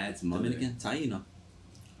 my dad's mother. Dominican, Taino.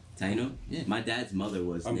 Taino? Yeah. My dad's mother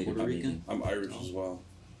was I'm Native Puerto Rican. American. I'm Irish as well.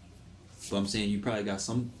 But I'm saying you probably got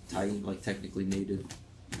some Taino, like technically native,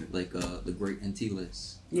 like the Great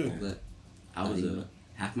Antilles. Yeah. All that. I was Taino.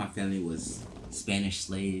 half my family was Spanish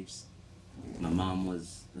slaves. My mom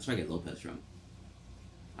was. That's where I get Lopez from.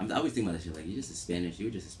 I always think about that shit like you were just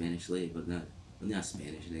a Spanish slave, but you're not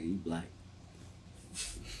Spanish, nigga. You black.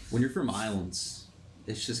 When you're from islands,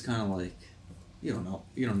 it's just kind of like you don't know.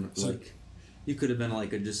 So- Like you could have been like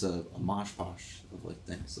just a mosh posh of like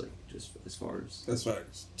things like just as far as That's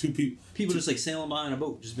facts. Two people. just like sailing by on a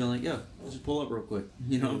boat, just being like, yo, let's just pull up real quick,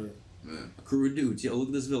 Yeah. A crew of dudes. Yo, look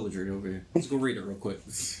at this village right over here. Let's go raid it real quick.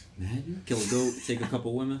 Imagine. Kill a goat, take a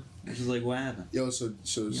couple women. It's just like, what happened? Yo, so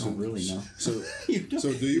You don't really know. So You don't,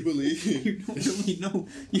 so do you believe? you don't really know.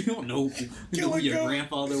 You don't know who your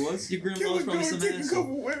grandfather was. Your grandfather's probably some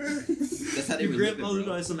asshole. That's how they Your were living, grandfather's bro.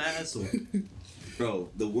 probably some asshole. Bro,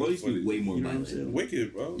 the world used to be way more You know what I'm violent. saying?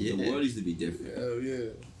 Wicked, bro. Yeah. The world used to be different. Hell yeah.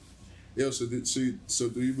 Yo, so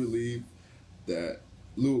do you believe that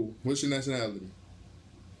Lou? What's your nationality?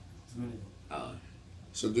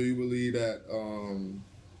 So do you believe that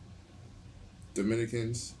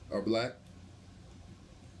Dominicans are black?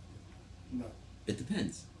 No. It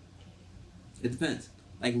depends. It depends.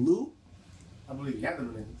 Like Lou. I believe you have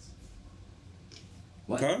Dominicans.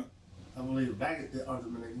 What? Huh? I believe black are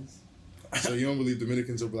Dominicans. So you don't believe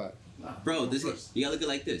Dominicans are black? Nah, Bro, of this course. you gotta look at it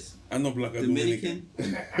like this. I know black are Dominican.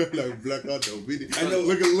 Like black are Dominican. I know.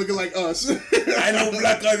 Looking like us. I know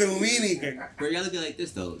black are Dominican. Bro, you gotta look at it like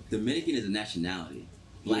this though. Dominican is a nationality.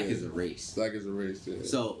 Black Yeah. is a race. Black is a race. Yeah.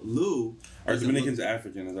 So Lou. Are doesn't Dominicans look-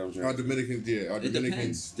 African? Is that what you're Are Dominicans? Yeah. Are It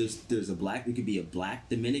Dominicans? depends. There's a black. You could be a black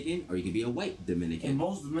Dominican or you could be a white And Dominican.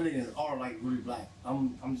 most Dominicans are like really black.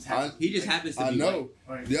 I'm just happy. He just happens to I be know.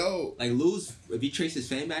 white. Right. Yo. Like Lou's, if you trace his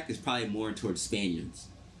fame back, is probably more towards Spaniards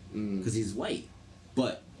because he's white.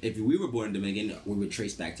 But if we were born Dominican, we would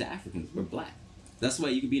trace back to Africans. We're black. That's why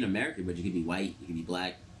you could be an American, but you could be white, you could be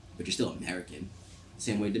black, but you're still American.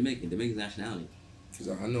 Same way Dominican. Dominican's nationality. Because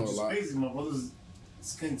I know a It's lot. crazy. My brother's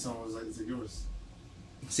skin tone was like yours.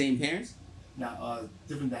 Same parents? Now,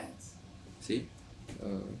 different dads. See?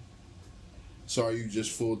 So are you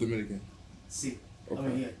just full Dominican? See, I Okay.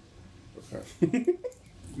 mean, yeah. Okay.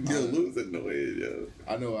 Yo, Lou's annoyed, yo.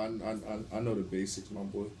 I know. I know the basics, my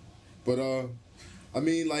boy. But I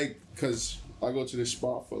mean, like, cause I go to this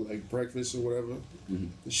spot for like breakfast or whatever. Mhm.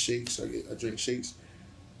 The shakes. I drink shakes,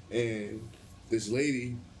 and this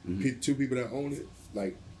lady, Mhm. two people that own it,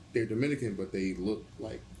 like they're Dominican, but they look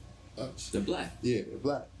like us. They're black, Yeah, they're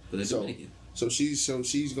black. but they're So- Dominican. So she's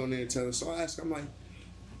going there and tell us. So I ask, I'm like,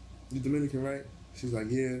 you Dominican, right? She's like,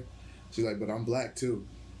 yeah. She's like, but I'm black too.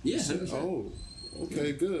 Yeah, I said, 100%. oh,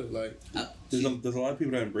 okay, good. Like, There's a lot of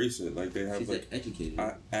people that embrace it. Like they have she's like educated.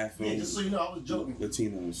 Afro, Yeah, just so you know, I was joking when I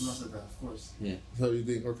Latinos. said that, of course. so you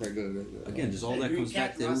think, okay, good. Again, just all Hey, that green comes back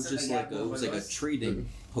captain, to it I was said just that like guy it was like a was- trading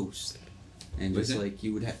post, and What's just that? like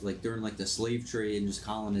you would have like during like the slave trade and just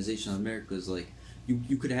colonization of America is like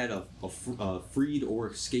you could have had a freed or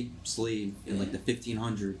escaped slave in like the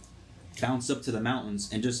 1500s bounce up to the mountains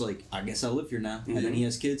and just like I guess I live here now, and then he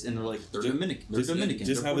has kids and they're like they're Dominican, they're Dominican,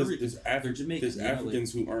 Just they're how Puerto there's, Rican, there's, they're Jamaican, there's you know, like-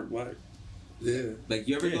 Africans who aren't black. Yeah. Like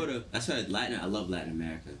you ever Yeah. go to? That's why I love Latin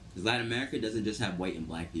America because Latin America doesn't just have white and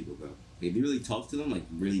black people, bro. Like, if you really talk to them, like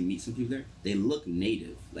really meet some people there, they look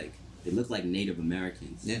native. Like they look like Native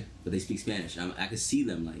Americans. Yeah. But they speak Spanish. I can see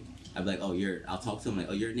them. Like I'd be like, oh, I'll talk to them like,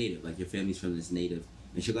 oh, you're native. Like your family's from this native.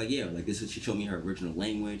 And she'll be like, yeah. Like this is. She showed me her original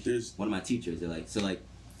language. There's- One of my teachers. They're like, so like,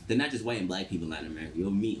 they're not just white and black people in Latin America.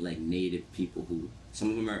 You'll meet like native people who some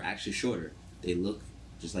of them are actually shorter. They look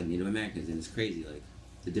just like Native Americans, and it's crazy. Like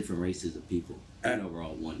the different races of people. I know we're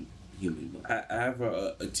all one human, but I have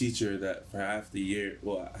a teacher that for half the year.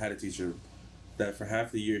 Well, I had a teacher that for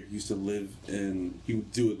half the year he used to live in. He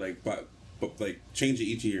would do it but like change it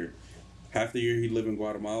each year. Half the year he'd live in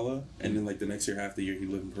Guatemala, and then like the next year, half the year he'd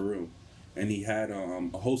live in Peru. And he had a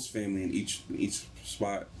host family in each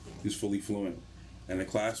spot. He was fully fluent, and the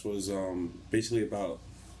class was basically about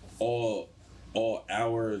all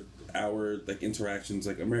our like interactions,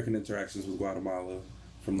 like American interactions with Guatemala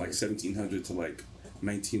from like 1700 to like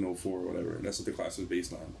 1904 or whatever. That's what the class was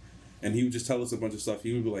based on. And he would just tell us a bunch of stuff.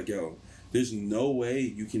 He would be like, yo, there's no way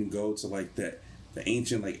you can go to like the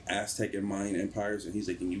ancient like Aztec and Mayan empires, and he's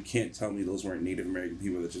like, and you can't tell me those weren't Native American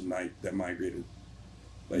people that just that migrated.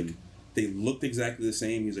 Like they looked exactly the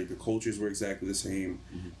same. He's like the cultures were exactly the same.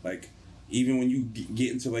 Like even when you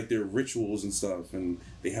get into like their rituals and stuff, and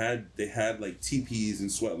they had like teepees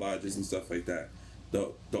and sweat lodges and stuff like that.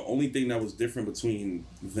 The only thing that was different between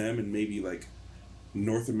them and maybe like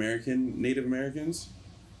North American Native Americans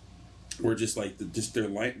were just like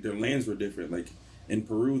their lands were different. Like in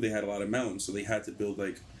Peru, they had a lot of mountains, so they had to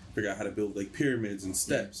figure out how to build like pyramids and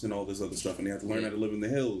steps and all this other stuff, and they had to learn how to live in the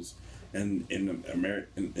hills. And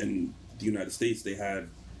in the United States, they had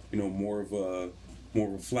more of a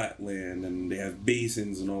flat land, and they have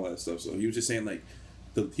basins and all that stuff. So he was just saying like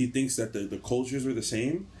he thinks that the cultures were the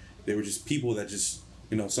same. They were just people that just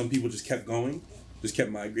some people just kept going, just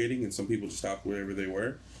kept migrating, and some people just stopped wherever they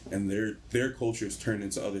were, and their cultures turned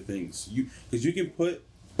into other things. Because you can put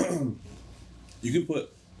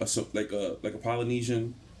a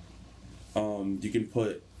Polynesian, you can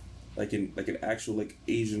put like an actual like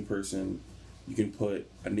Asian person, you can put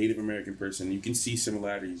a Native American person. You can see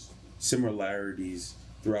similarities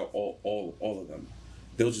throughout all of them.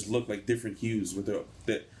 They'll just look like different hues with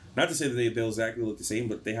that. Not to say that they'll exactly look the same,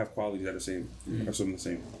 but they have qualities that are same or some of the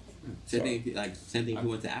same. same thing if you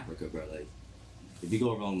went to Africa, bro. Like if you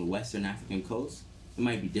go along the Western African coast, it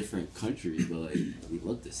might be different countries, but like we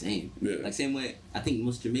look the same. Yeah. Like same way, I think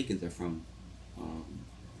most Jamaicans are from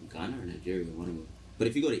Ghana or Nigeria, one of them. But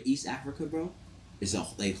if you go to East Africa, bro,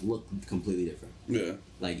 they look completely different. Yeah.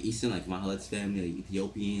 Like Eastern, like Mahalet's family, like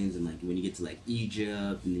Ethiopians, and like when you get to like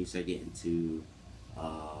Egypt, and then you start getting to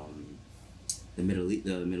the Middle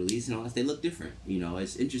East and all that, they look different. You know,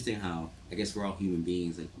 it's interesting how I guess we're all human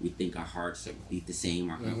beings. Like we think our hearts beat the same,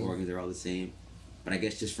 our organs are all the same, but I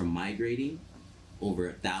guess just from migrating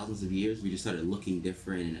over thousands of years, we just started looking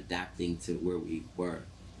different and adapting to where we were.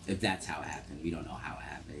 If that's how it happened, we don't know how it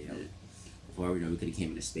happened. You know, before we know, we could have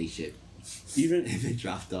came in a spaceship. Even if it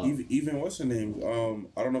dropped off. Even what's her name?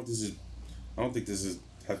 I don't know if this is. I don't think this is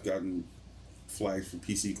have gotten flagged for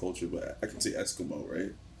PC culture, but I can say Eskimo,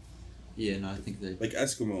 right? Yeah, no, I think they Like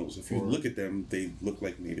Eskimos. If you look at them, they look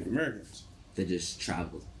like Native Americans. They just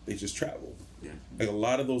traveled. They just travel. Yeah. Like a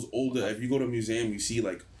lot of those older. If you go to a museum, you see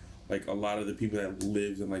like a lot of the people that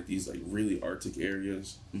lived in like these like really Arctic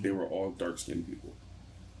areas. Mm-hmm. They were all dark skinned people.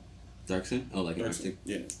 Dark skin? Oh, like Arctic.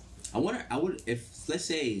 Yeah. I wonder. I would if let's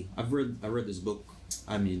say I read this book.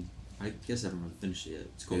 I mean, I guess I haven't really finished it yet.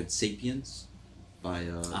 It's called Sapiens by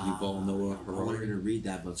Yuval Noah I wanted Harari. to read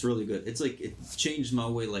that book. It's really good. It's like it changed my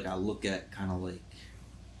way. Like I look at kind of like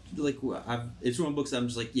it's one of the books that I'm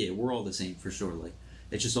just like, yeah, we're all the same for sure. Like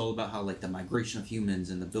it's just all about how like the migration of humans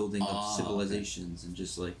and the building of civilizations and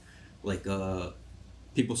just like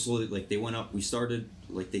people slowly like they went up. We started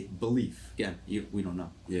like they believe again. We don't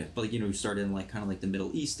know. Yeah. But like we started in like kind of like the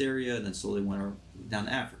Middle East area and then slowly went down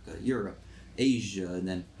to Africa, Europe, Asia, and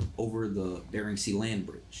then over the Bering Sea land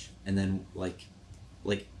bridge, and then like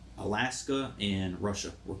Alaska and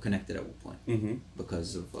Russia were connected at one point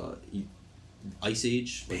because of ice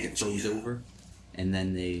age, like it froze over, and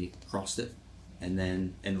then they crossed it,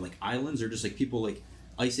 and like islands are just like people like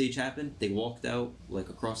ice age happened, they walked out like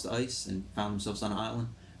across the ice and found themselves on an island,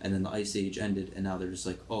 and then the ice age ended, and now they're just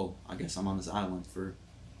like, oh, I guess I'm on this island for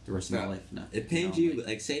the rest of my life now. If Pangea,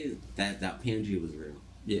 like say that Pangea was real.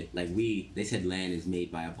 Yeah. Like they said land is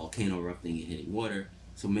made by a volcano erupting and hitting water.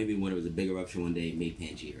 So maybe when it was a big eruption one day, it made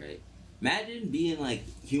Pangea, right? Imagine being like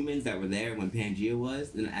humans that were there when Pangea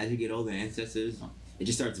was, and as you get older, ancestors, it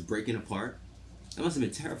just starts breaking apart. That must have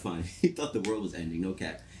been terrifying. You thought the world was ending, no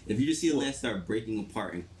cap. If you just see the land start breaking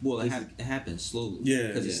apart, and it happens slowly. Yeah,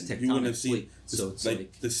 because it's tectonic. You wouldn't have seen. So it's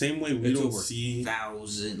like the same way we don't see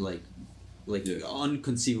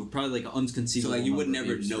unconceivable, probably like unconceivable. So like you would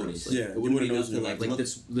never notice. notice. Like, it wouldn't be enough to like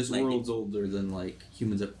this like world's older than like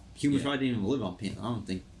humans. Humans probably didn't even live on Pangea. I don't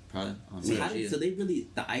think probably. So they really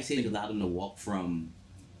the ice age allowed them to walk from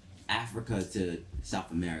Africa to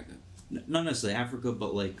South America. Not necessarily Africa,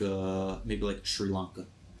 but like maybe like Sri Lanka.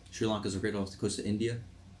 Sri Lanka's right off the coast of India.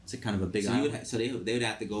 It's a kind of a big island. So they would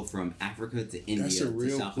have to go from Africa to India. That's a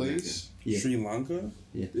real to South place. Yeah. Sri Lanka.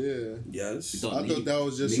 Yeah. Yes. I thought that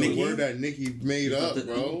was just Nikki? a word that Nicki made up,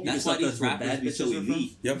 bro. That's why these rappers be so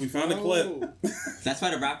elite. Yep, we found a clip. That's why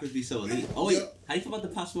the rappers be so elite. Oh wait, how do you feel about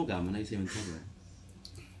the Pop Smoke album? I know you even talk about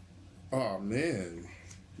it. Oh man,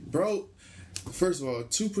 bro. First of all,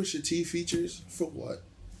 2 Pusha T features for what?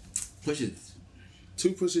 Push it.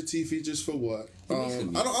 2 Pusha T features for what? I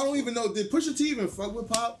don't even know. Did Pusha T even fuck with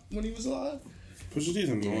Pop when he was alive? Pusha T's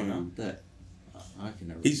annoying. That I can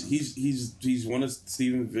never. He's one of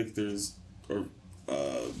Steven Victor's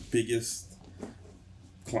biggest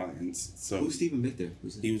clients. So Who's Steven Victor?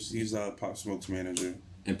 He's Pop Smoke's manager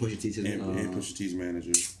And Pusha T's and Pusha T's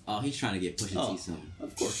manager. Oh, he's trying to get Pusha T some.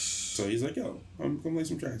 Of course. So he's like, yo, I'm gonna lay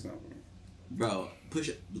some tracks down. Bro,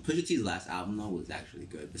 Pusha T's last album though was actually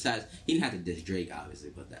good. Besides, he didn't have to diss Drake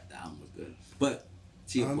obviously, but the album was good. But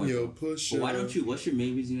to your point, your though, Pusha. but why don't you? What's your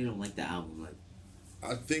main reason you don't like the album? Like,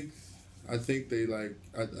 I think they like.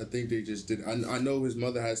 I think they just did. I know his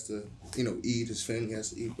mother has to, eat. His family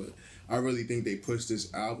has to eat, but I really think they pushed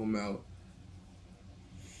this album out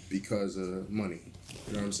because of money.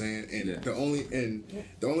 You know what I'm saying? And the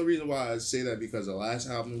only reason why I say that because the last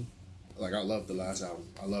album, like I loved the last album.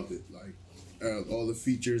 I loved it. Like all the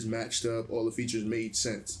features matched up. All the features made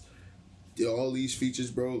sense. All these features,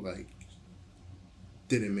 bro, like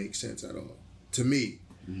didn't make sense at all to me.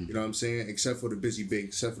 Mm-hmm. You know what I'm saying? Except for the Busy Bake,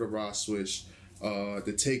 except for the Raw Swish,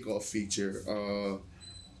 the Takeoff feature.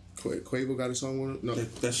 Quavo got a song with him? No.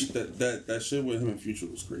 That shit with him and Future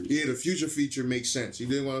was crazy. Yeah, the Future feature makes sense. You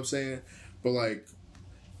dig what I'm saying? But like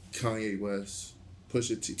Kanye West,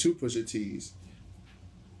 two Pusha T's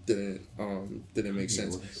didn't make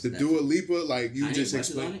sense. The Dua Lipa, like you Kanye just West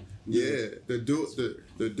explained. Yeah, the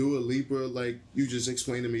Dua Lipa, like you just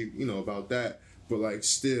explained to me, about that. But like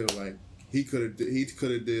still, like he could have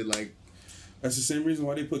did like. That's the same reason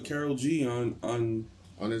why they put Karol G on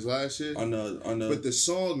his last shit. But the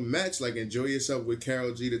song matched like "Enjoy Yourself" with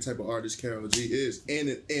Karol G, the type of artist Karol G is,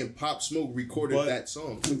 and Pop Smoke recorded that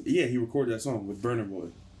song. Yeah, he recorded that song with Burna Boy.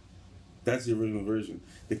 That's the original version.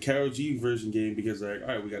 The Karol G version game because they're like,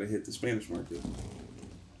 all right, we got to hit the Spanish market.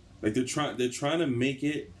 Like they're trying to make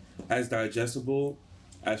it as digestible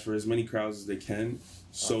as for as many crowds as they can,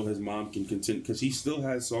 so his mom can continue, because he still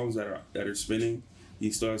has songs that are spinning.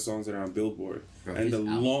 He still has songs that are on Billboard. Bro, And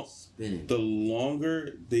the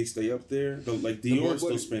longer they stay up there, like Dior's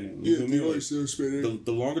still spinning. Yeah, Dior's still spinning.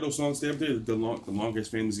 The longer those songs stay up there, the longer his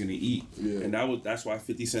family's gonna eat. Yeah. And that's why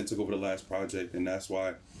 50 Cent took over the last project, and that's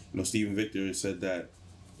why Stephen Victor said that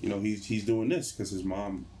he's doing this because his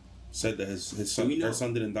mom said that his son her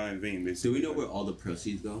son didn't die in vain. Basically, do we know where all the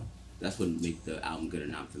proceeds go? That's what make the album good or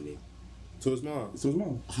not for me. To his mom.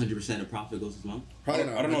 100% of profit goes to his mom. Probably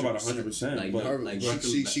not. I don't know about 100%, Like, but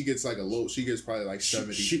she gets like a low. She gets probably like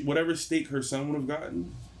 70. Whatever stake her son would have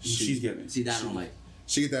gotten, she's getting. See, that I don't like.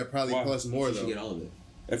 She get that probably plus more though. She get all of it.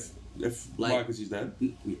 If why? Because he's dead.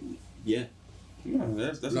 Yeah. No,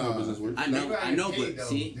 that's not how business works. I know, but though.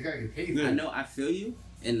 see, They gotta get paid. Yeah. I know, I feel you,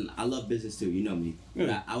 and I love business too. You know me. Yeah.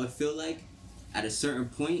 But I would feel like, at a certain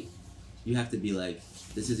point, you have to be like,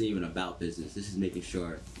 this isn't even about business. This is making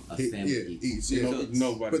sure a family eats. Yeah.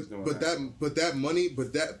 Nobody's doing that. But that money,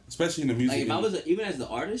 especially in the music. Like if I was even as the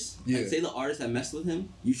artist, like say the artist that messed with him,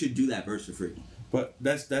 you should do that verse for free. But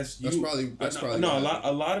that's probably no.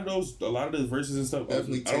 A lot of the verses and stuff.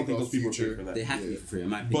 Definitely I don't think those people Future. pay for that. They have to be for free, in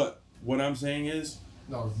my opinion. But what I'm saying is,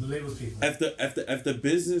 No, the labels pay for if the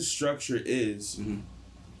business structure is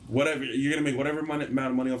whatever, you're gonna make whatever amount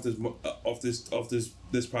of money off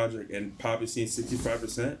this project, and Pop is seeing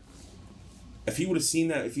 65%. If he would have seen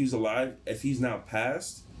that, if he was alive, if he's now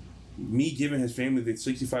passed, me giving his family the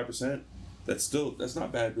 65%, that's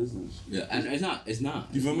not bad business. Yeah, and it's not.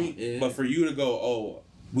 You feel me? Yeah. But for you to go, oh,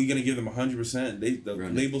 we're gonna give them 100%. The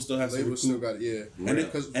label still has to label recoup. still got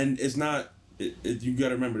And it's not. You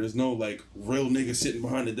gotta remember, there's no like real nigga sitting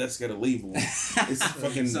behind the desk at a label. It's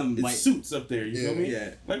fucking it's suits up there. You feel me?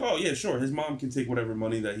 Yeah. Like, oh yeah, sure. His mom can take whatever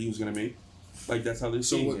money that he was gonna make. Like that's how they're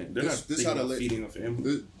seeing it. They're not thinking about feeding a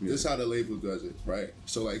family. This how the label does it, right?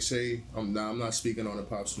 So like, say I'm not speaking on the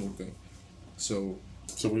Pop Smoke thing. So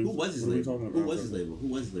who was his label? Who was his label?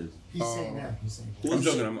 He's saying that. I'm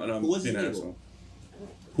joking. I'm who was his being an label? asshole.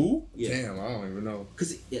 Who? Yeah. Damn, I don't even know.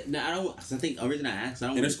 Cause I think the reason I asked,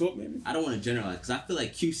 Interscope maybe. I don't want to generalize, because I feel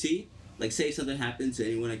like QC, like say something happened to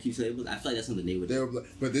anyone at QC labels, I feel like that's something they would do.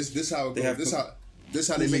 But this how it goes. This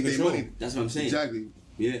how they make their money. That's what I'm saying. Exactly.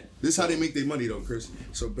 Yeah. This how they make their money though, Chris.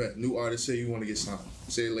 So bet new artists, say you want to get signed.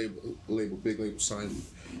 Say a big label sign you.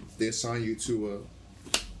 They sign you to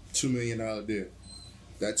a $2 million deal.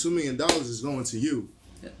 That $2 million is going to you.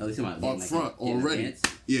 At least up front already.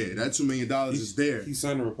 Yeah, that $2 million is there. He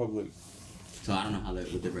signed a Republic. So I don't know how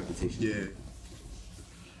with their reputation. Yeah.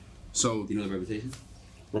 So do you know the reputation?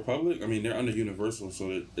 Republic? I mean, they're under Universal,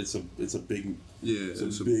 so it's a big it's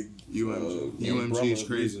a big UMG is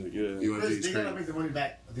crazy. Yeah, UMG is they gotta make the money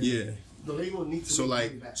back. Yeah. The label needs to.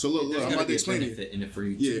 So look, I'm about to explain it. In it for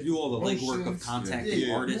you to do all the legwork of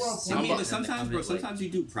contacting artists. I mean, but sometimes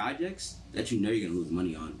you do projects that you know you're gonna lose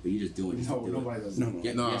money on, but you're just doing it. No, nobody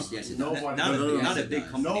does. Yes, it does. Not a big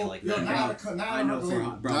company like that. I know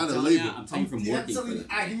not a label. I'm telling you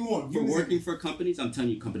from working for companies. I'm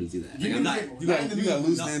telling you companies do that. You got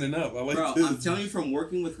loose standing up. I like bro, this. I'm telling you from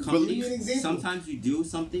working with companies. Sometimes you do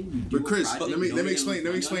something. But Chris, let me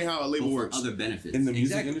explain how a label works. Other benefits In the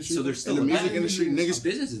music industry, so there's still in the music industry, niggas.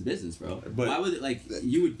 Business is business, bro. But why would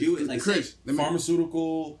you would do it like Chris?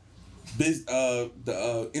 Pharmaceutical,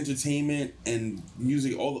 the entertainment and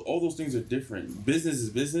music, all those things are different. Business is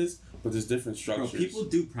business, but there's different structures. Bro, people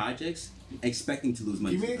do projects expecting to lose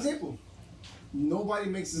money. Give me an example. Nobody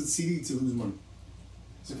makes a CD to lose money.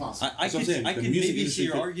 It's impossible. I could maybe see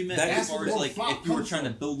your argument as far as like if you were trying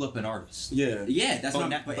to build up an artist. Yeah, that's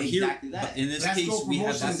not exactly that. But in this case, we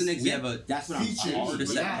have an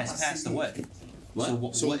artist that has passed away.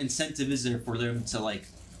 What? So what incentive is there for them to make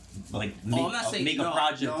a no,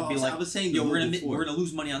 project to be like, I was saying yo, we're gonna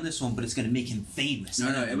lose money on this one, but it's gonna make him famous. No,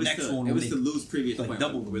 and it was next the, one it was make, the Lou's previous like, point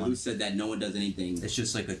double where the Lou said that no one does anything. It's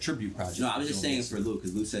just like a tribute project. No, I was just saying it for Lou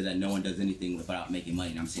because Lou said that no one does anything without making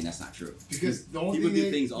money, and I'm saying that's not true. Because the only people thing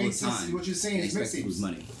do things all the makes sense time. to what you're saying is expect to lose mixtapes.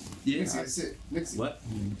 money. Yeah. That's it. Mix it. What?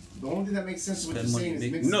 The only thing that makes sense to what you're Spend saying money,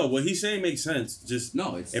 is make- mixtapes. No, what he's saying makes sense. Just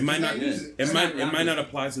No, it's it might not. music. It might not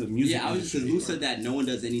apply to the music. Yeah, I was just because industry. Lou said that no one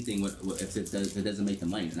does anything if it doesn't make the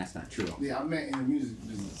money, and that's not true. Yeah, I meant in the music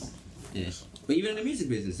business. Yeah. But even in the music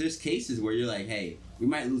business, there's cases where you're like, hey, we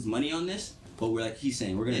might lose money on this, but we're like he's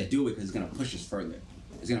saying we're gonna do it because it's gonna push us further.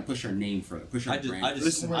 It's gonna push our name further, push our brand. I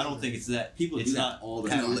don't think it's that. People it's do that not all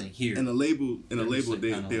the happening time. here. In a label,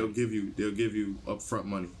 They're they'll give you upfront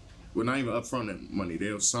money. Well, not even upfront money.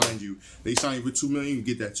 They'll sign you. They sign you for $2 million. You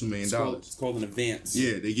get that $2 million. It's called an advance.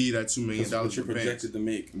 Yeah, they give you that $2 million. That's what you're projected to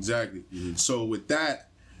make. Exactly. So with that,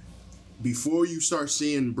 before you start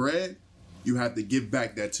seeing bread, you have to give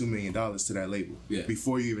back that $2 million to that label. Yeah.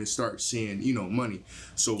 Before you even start seeing, money.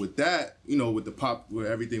 So with that, with the with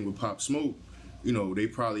everything with Pop Smoke, they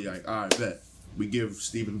probably like, all right, bet. We give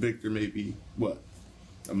Steven Victor maybe, $1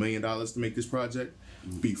 million to make this project.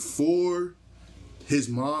 Before his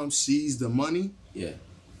mom sees the money, that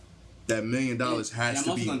 $1 million has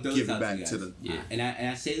to be given back to the... Yeah. And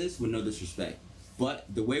I say this with no disrespect, but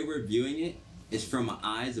the way we're viewing it is from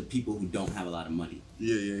eyes of people who don't have a lot of money.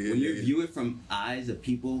 Yeah. When you view it from eyes of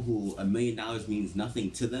people who $1 million means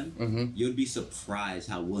nothing to them, you'd be surprised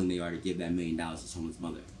how willing they are to give that $1 million to someone's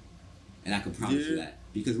mother. And I can promise you that.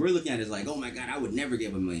 Because we're looking at it as like, oh my God, I would never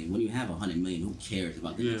give $1 million. When you have $100 million, who cares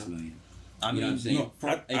about the next $1 million? I mean, what I'm saying? No,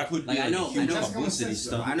 it could be I know publicity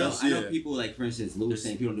stuff. I know people, like, for instance, Lou was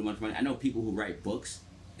saying people don't do much money. I know people who write books,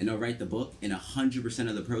 and they'll write the book, and 100%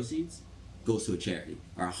 of the proceeds goes to a charity,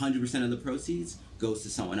 or 100% of the proceeds goes to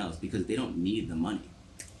someone else because they don't need the money.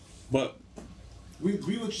 But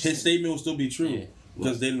his statement will still be true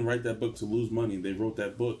because they didn't write that book to lose money. They wrote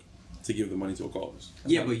that book to give the money to a cause.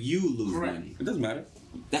 But you lose money. It doesn't matter.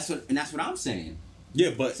 That's what I'm saying.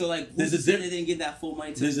 Yeah, but so like, who's to say they didn't get that full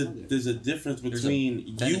money to there's a difference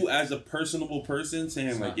between you as a personable person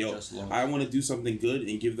saying like, yo, I want to do something good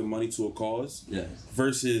and give the money to a cause,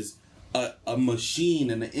 versus a machine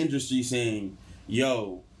and the industry saying,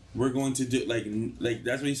 yo, we're going to do like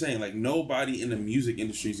that's what he's saying. Like, nobody in the music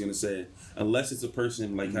industry is gonna say, unless it's a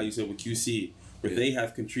person like how you said with QC, where they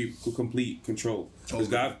have complete control.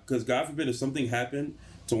 Because God forbid if something happened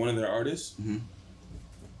to one of their artists.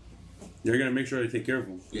 They're gonna make sure they take care of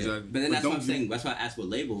them. Yeah. Exactly. But then that's what I'm saying. That's why I asked what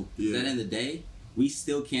label. At the end of the day, we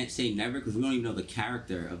still can't say never because we don't even know the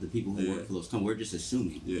character of the people who work for those companies. We're just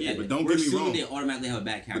assuming. But don't get me wrong. They automatically have a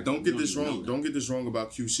bad character. But don't get this wrong. Don't get this wrong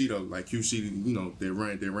about QC though. Like QC, they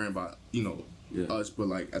ran by us, but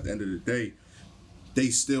like at the end of the day,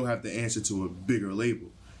 they still have to answer to a bigger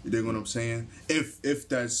label. You dig what I'm saying? If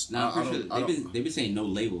that's they've been saying no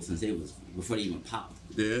label since before they even popped.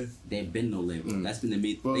 Yeah, they've been no label. That's been the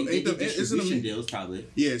they did distribution deals probably.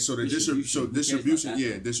 Yeah, so the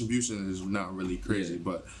distribution is not really crazy,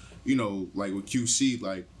 but like with QC,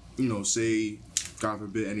 like say God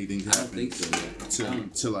forbid anything happens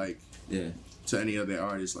to any other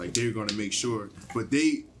artists, like they're gonna make sure, but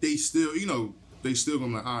they still they still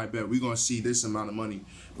gonna like, all right, bet we're gonna see this amount of money,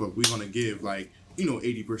 but we're gonna give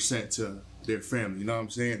 80% to their family. You know what I'm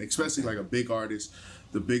saying? Especially like a big artist.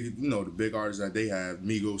 The big artists that they have,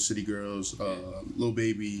 Migos, City Girls, Lil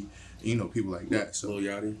Baby, people like that. So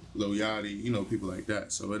Lil Yachty, people like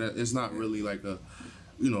that. So it's not really like a,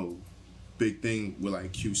 big thing with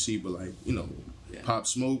like QC, but like Pop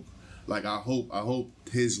Smoke. Like I hope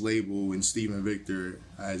his label and Steven Victor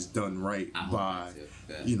has done right by,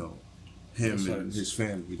 him and his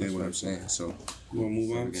family. You know what I'm saying? So you wanna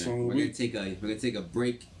move on? We're gonna take a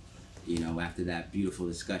break. After that beautiful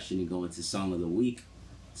discussion and go into song of the week.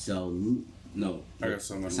 So I got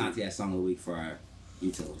song of the week. Asante has song of the week for our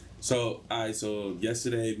utility. So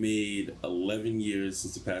yesterday made 11 years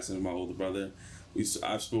since the passing of my older brother.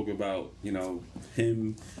 I've spoke about him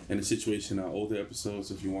and the situation in our older episodes.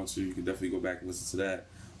 If you want to, you can definitely go back and listen to that.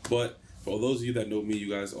 But for those of you that know me, you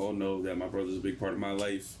guys all know that my brother's a big part of my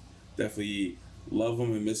life. Definitely love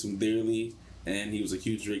him and miss him dearly. And he was a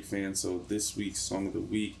huge Drake fan. So this week's song of the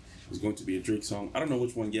week is going to be a Drake song. I don't know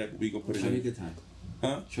which one yet, but we gonna put it in. Show me a good time.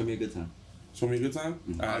 Huh? Show me a good time. Show me a good time?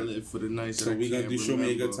 Mm-hmm. I live for the nights. So we gonna do Show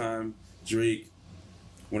Me a Good Time. Drake,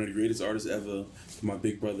 one of the greatest artists ever. My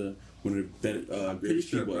big brother, one of the greatest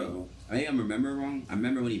people ever. I think I'm remembering wrong. I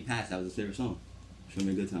remember when he passed, that was his favorite song. Show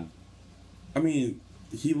Me a Good Time. I mean,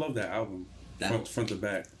 he loved that album. Front to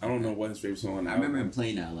back. I don't know what his favorite song on the album. I remember him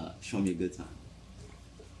playing that a lot. Show Me a Good Time.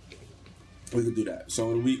 We could do that.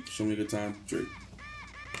 Song of the week, Show Me a Good Time, Drake.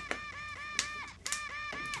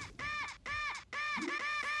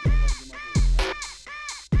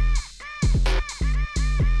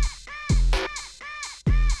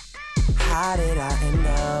 How did I end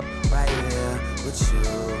up right here with you?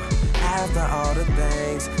 After all the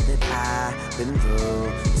things that I've been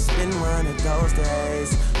through, it's been one of those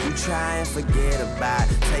days you try and forget about.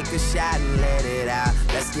 Take a shot and let it out.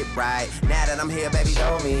 Let's get right. Now that I'm here, baby,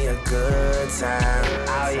 show me a good time.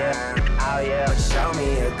 Oh yeah, but show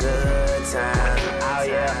me a good time. Oh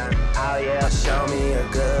yeah, show me a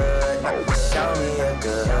good time. Show me a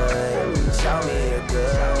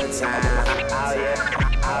good time. Oh yeah.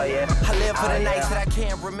 I live for the nights that I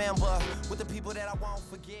can't remember, with the people that I won't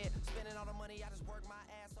forget. Spending all the money, I just work my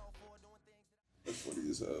ass off for.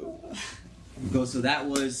 as hell. So that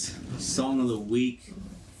was Song of the Week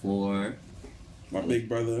for My big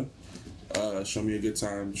brother, Show Me a Good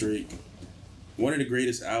Time, Drake. One of the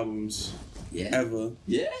greatest albums ever.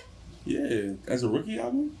 Yeah? Yeah. As a rookie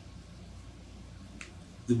album?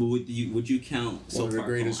 Would you count so One of the far?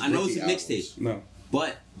 greatest I know it's a rookie mixtape, No.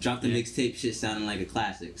 but Drop the Mixtape shit sounding like a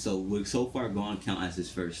classic. So would So Far Gone count as his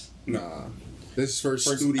first? Nah. This is first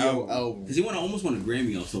First studio album. album. Because he almost won a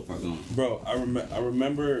Grammy off So Far Gone. Bro, I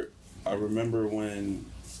remember when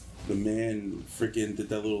the man freaking did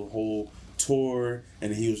that little whole tour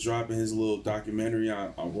and he was dropping his little documentary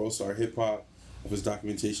on World Star Hip Hop of his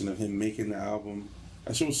documentation of him making the album.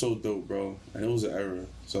 That shit was so dope, bro. And it was an era.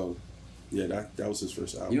 So yeah, that was his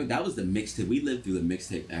first album. You know, that was the mixtape. We lived through the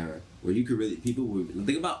mixtape era where you could really, people would,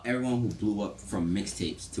 think about everyone who blew up from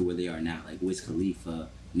mixtapes to where they are now. Like Wiz Khalifa,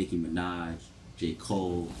 Nicki Minaj, J.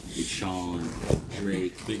 Cole, Big Sean,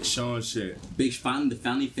 Drake. Big Sean shit. The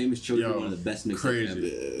Family Famous Children, Yo, one of the best mixtapes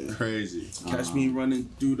crazy. ever. Crazy. Catch me running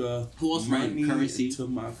through the Who else ran money Currency? to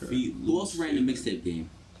my feet. Who else ran the mixtape game?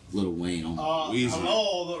 Lil Wayne. Easy.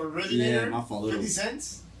 Hello, the originator. Yeah, my fault. 50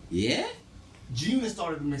 Cents. Yeah? G-Unit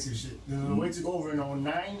started the mixing shit. The way took over in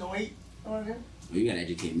 09, 08. Well, you gotta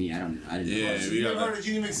educate me. I didn't Yeah, know. we You got never heard of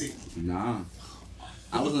G-Unit mixing? Nah.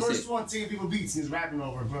 I was the gonna first say, one taking people beats and he's rapping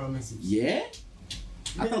over brother mixing. yeah?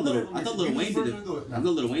 I thought Lil Wayne did it. I thought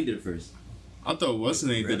Lil Wayne did it first. I thought what's the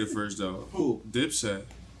name did it first though. Who? Dipset.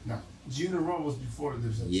 No. G-Unit Run was before the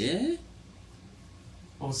Dipset. Yeah?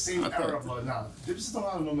 Well, same I thought- era, but nah. Dipset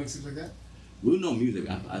don't have no mixing like that. We know music.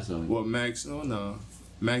 I saw it. What Max? Oh no.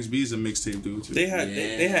 Max B's a mixtape dude too. They had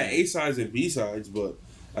Yeah. they had A sides and B sides, but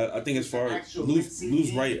I think as far as Actual lose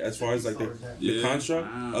mixing right game, as far as like the Yeah.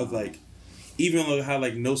 construct Wow. of like even though how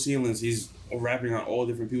like No Ceilings he's rapping on all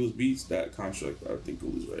different people's beats, that construct I think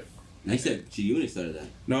goes right. I said G-Unit started that.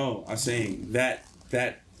 No, I'm saying that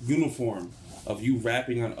uniform of you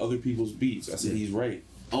rapping on other people's beats. I said Yeah. he's right.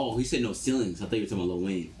 Oh, he said No Ceilings. I thought you were talking about Lil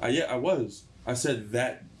Wayne. I was. I said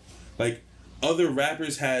that like other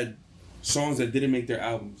rappers had songs that didn't make their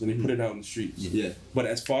albums and they put it out in the streets. Yeah. But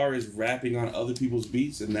as far as rapping on other people's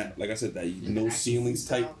beats and that, like I said, that No Ceilings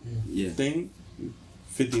type Yeah. thing,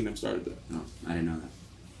 50 of them started that. No, I didn't know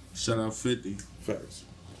that. Shout out 50. Facts.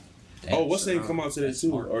 Damn, Oh, what's the name shout come out today That's too?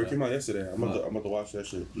 smart, Or it bro. came out yesterday. I'm about to watch that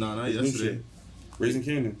shit. No, not It's new yesterday. shit. Raising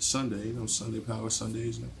Canyon. Sunday. You know Sunday Power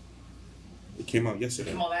Sundays now. It came out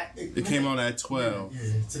yesterday. It came out at 12. Yeah,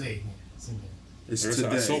 today. Sunday. It's I saw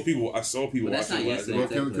today. people But that's watching not last yesterday.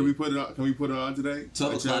 night. Well, can we put it on? Can we put it on today?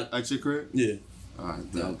 12 at your, o'clock. at your crib. Yeah.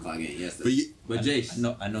 Alright. 12 o'clock ain't yesterday. But you, But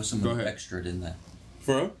Jace, I know Go someone ahead. extra in that.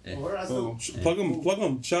 For real? Yeah. Where I Oh. still. Plug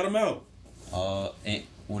them, shout them out. And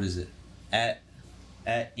what is it? At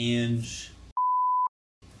Ange.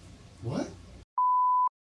 What?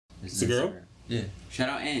 is It's a girl? Instagram. Yeah. shout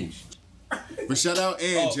out Ange. but shout out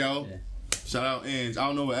Ange, Oh, yo. yeah. Shout out Ange. I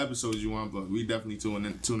don't know what episodes you want, but we definitely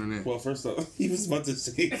tuning in. Well, first off, he was about to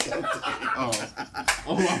say something. Oh,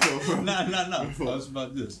 oh my God, bro. No. I was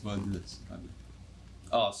about this.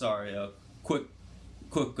 Oh, sorry. Quick,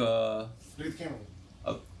 Look at the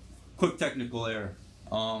camera. quick technical error.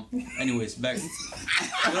 Anyways, back.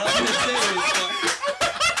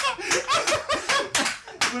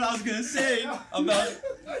 What I was gonna say about.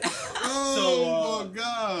 Oh my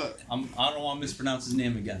God. I don't want to mispronounce his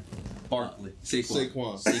name again. Barkley.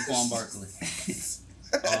 Saquon. Saquon Barkley.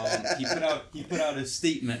 He put out a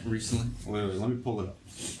statement recently. Wait, let me pull it up.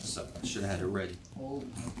 So I should have had it ready. Oh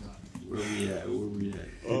my god. Where we at?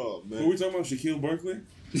 Oh Who man. we talking about? Shaquille Barkley?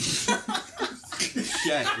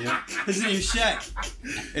 Shaq, yeah. His name's Shaq.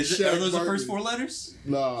 Are Shaq those the Barkley. first 4 letters?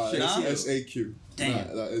 Nah, Nah? it's S-A-Q.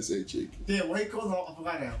 Damn. Nah, S-H-A-Q. Damn, what he called him? I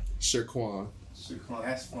forgot now. Shaquan. Shit, come on,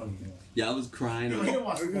 that's funny. Man. Yeah, I was crying. He On, don't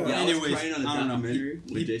watch football. yeah, I was Anyways, crying on the I don't know. documentary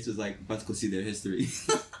where Jace was like about to go see their history.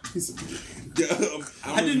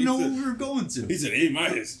 I didn't know what we were going to. He said, "Ain't my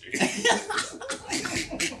history."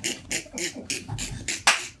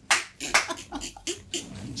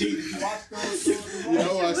 G, did you watch those? Yeah,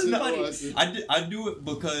 I watched it. No, I watched it. I do it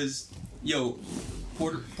because,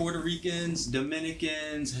 Puerto Ricans,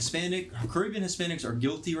 Dominicans, Caribbean Hispanics are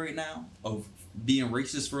guilty right now of being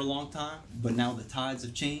racist for a long time, but now the tides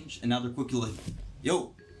have changed, and now they're quickly like,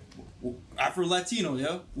 yo, Afro-Latino,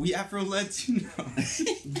 yo. We Afro-Latino.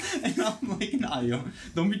 And I'm like, nah, yo,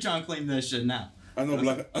 don't be trying to claim that shit now. I know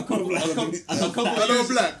black. A couple I know years,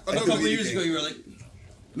 black. I a know couple black. years ago, you were like,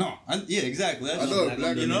 no, yeah, exactly. That's I know just-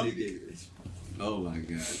 black. you know? Oh my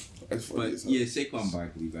God. That's funny But as hell. yeah, Saquon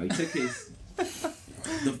Barkley, bro. He took his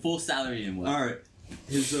the full salary and what? All right.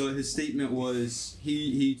 His statement was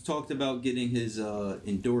he talked about getting his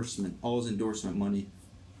endorsement, all his endorsement money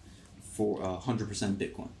for 100%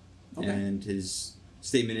 Bitcoin. Okay. And his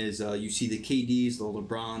statement is, you see the KDs, the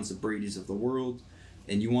LeBrons, the Bradys of the world,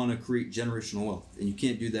 and you want to create generational wealth. And you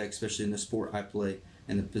can't do that, especially in the sport I play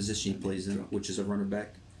and the position he plays in, which is a running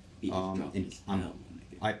back. And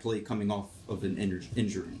I play coming off of an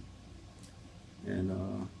injury.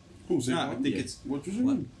 And Who's it? I think it's What you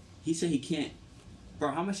saying? He said he can't.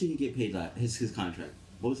 Bro, how much did he get paid? His contract.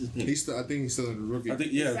 What was his payment? I think he's still in the rookie. I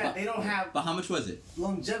think They don't have But how much was it?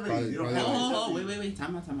 longevity. Probably- They don't probably have like- longevity. Wait.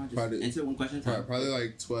 Time out. Just Probably- answer one question. Probably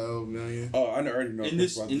like 12 million. Oh, I already know. in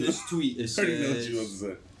this tweet it I already know what you says was to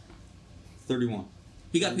say. 31.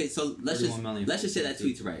 He got paid. So let's 31 million. just say that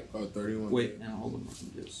tweet's right. Oh, 31. Wait, now hold on.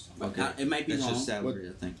 Just, okay. It might be That's wrong. just salary,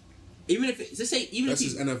 I think. Even if it, just say even That's if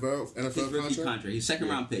his he, NFL his rookie contract. contract, he's second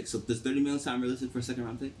round pick. So does 30 million sound realistic for a second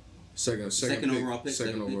round pick? Second Second pick, overall pick,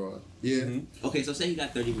 Second second pick. overall. Yeah. Mm-hmm. Okay, so say he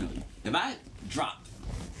got 30 million. If I dropped,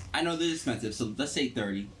 I know they're expensive, so let's say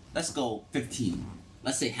 30. Let's go 15.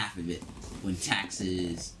 Let's say half of it when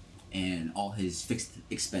taxes and all his fixed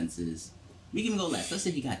expenses. We can go less. Let's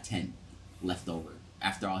say he got 10 left over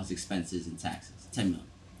after all his expenses and taxes. 10 million.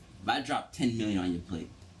 If I drop 10 million on your plate,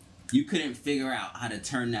 you couldn't figure out how to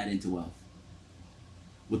turn that into wealth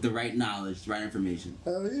with the right knowledge, the right information.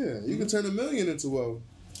 Hell yeah. You can turn $1 million into wealth.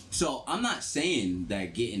 So I'm not saying that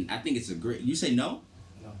I think it's a great. You say no?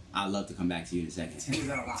 No. I'd love to come back to you in a second. 10 is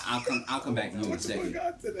not a lot. I'll come back to you in a second.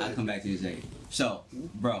 I'll come back to you in a second. So,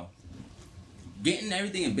 bro, getting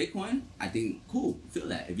everything in Bitcoin, I think cool. Feel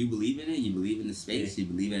that. If you believe in it, you believe in the space, you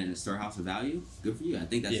believe in the storehouse of value, good for you. I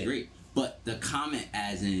think that's great. But the comment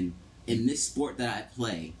as in this sport that I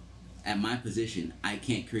play, at my position, I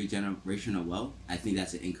can't create generational wealth, I think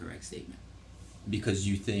that's an incorrect statement. Because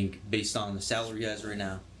you think, based on the salary he has right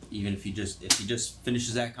now, even if he just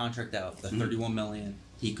finishes that contract out, the 31 million,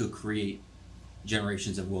 he could create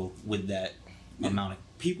generations of wealth with that amount of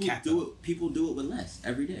People capital. do it. People do it with less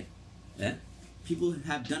every day. Yeah. People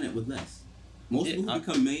have done it with less. Most people who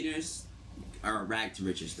become millionaires are a rag to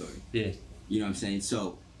riches story. Yeah. You know what I'm saying?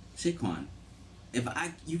 So, Saquon, if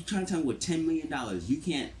you trying to tell me with $10 million, you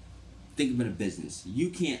can't think of it a business. You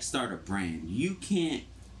can't start a brand. You can't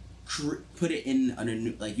put it in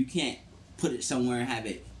you can't put it somewhere and have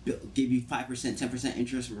it give you 5%, 10%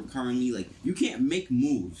 interest recurringly. Like, you can't make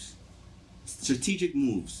moves, strategic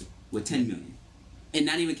moves with 10 million, and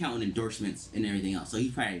not even counting endorsements and everything else. So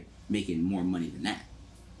he's probably making more money than that.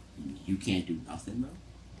 You can't do nothing, bro.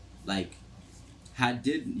 Like,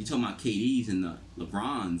 you talking about KDs and the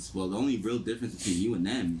LeBrons? Well, the only real difference between you and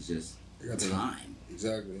them is just time.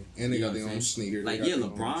 Exactly. And they You know got what their I'm own saying? sneaker. Like, They yeah,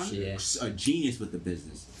 got their own LeBron, shit. a genius with the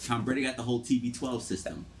business. Tom Brady got the whole TB12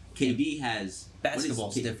 system. KD has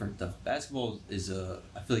Basketball's different though. Basketball is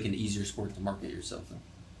I feel like an easier sport to market yourself in.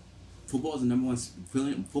 Football is the number one.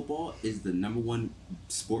 Football is the number one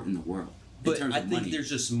sport in the world. But in terms I of think money. there's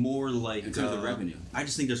just more like In terms of revenue. I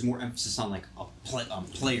just think there's more emphasis on like on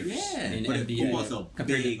players. Yeah, in but NBA football's so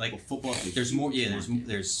compared big. to like Football. there's more. Yeah,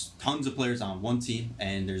 there's tons of players on one team,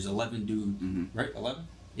 and there's 11 right? 11.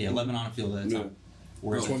 Yeah, 11 on a field at a time.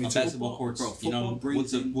 Whereas Bro, a 22. basketball courts, you know,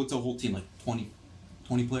 what's a whole team like 20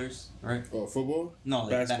 players, right? Oh, football? No, like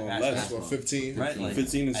Basketball, less. Basketball, 15. Right, like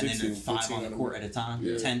 15 and and then 16. there's 5 on 15 the on court the- at a time,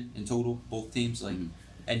 Yeah. 10 in total, both teams. Like,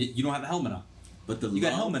 and you don't have a helmet on. But You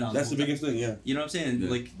got a helmet on. That's the whole biggest thing, yeah. time. You know what I'm saying? Yeah.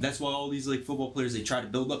 Like that's why all these like football players they try to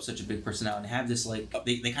build up such a big personality and have this like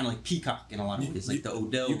they kind of like peacock in a lot of ways, like the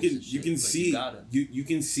Odell. You can see you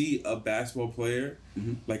can see a basketball player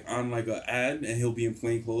like on like an ad and he'll be in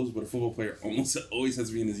plain clothes, but a football player almost always has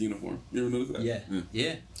to be in his uniform. You ever notice that?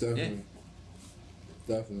 Yeah. Definitely.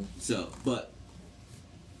 Definitely. So, but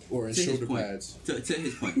Or in to his shoulder point, pads. to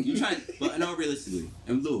his point, you trying, but no, realistically,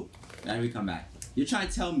 and Lou, now we come back. You're trying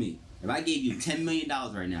to tell me if I gave you $10 million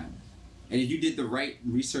right now, and if you did the right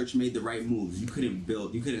research, made the right moves, you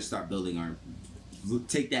couldn't start building or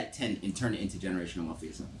take that 10 and turn it into generational wealth for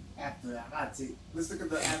yourself. After that, let's look at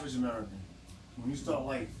the average American. When you start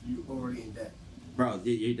life, you already in debt. Bro,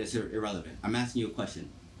 that's irrelevant. I'm asking you a question.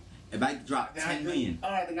 If I drop 10 million,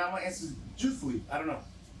 All right, then now my answer is truthfully, I don't know.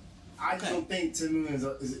 I just Okay. don't think 10 million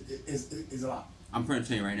is a lot. I'm trying to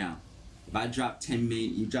tell you right now. If I drop 10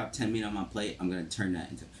 million, you drop 10 million on my plate, I'm gonna turn that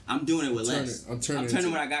into. I'm doing it with less. I'm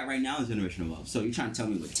turning what I got right now is generational wealth. So you're trying to tell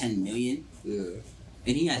me with 10 million, Yeah.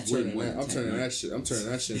 and he has way more. I'm turning that shit into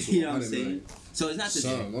You know what I'm 100 saying? million. So it's not the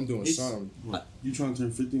Some. I'm doing it's- some. You trying to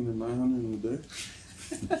turn 15 to 900 in a day?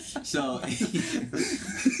 So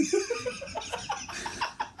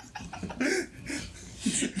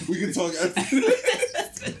We can talk after.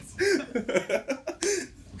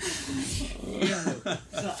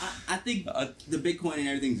 So I think the Bitcoin and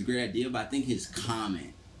everything is a great idea, but I think his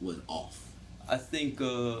comment was off. I think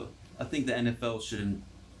I think the NFL should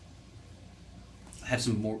have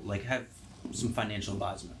some more, like, have some financial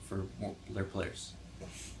advisement for more their players.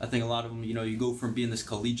 I think a lot of them, you know, you go from being this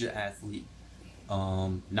collegiate athlete,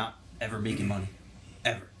 not ever making money,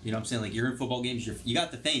 ever. You know what I'm saying? Like, you're in football games, you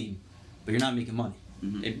got the fame, but you're not making money.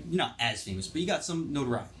 Mm-hmm. You're not as famous, but you got some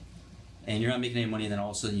notoriety. And you're not making any money, and then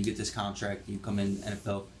all of a sudden you get this contract, you come in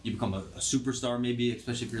NFL, you become a superstar maybe,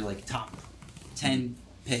 especially if you're like top 10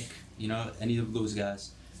 pick, you know, any of those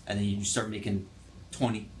guys, and then you start making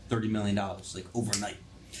 $20-30 million like overnight.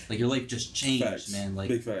 Like, your life just changed, Facts. man. Like,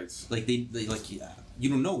 Big facts. Like they like you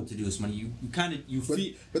don't know what to do with this money. You kind of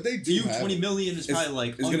feel. But they To do you, have 20 million is probably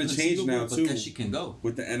like it's gonna change now, but too. that shit can go.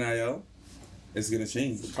 With the NIL, it's gonna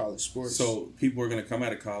change. college sports. So people are gonna come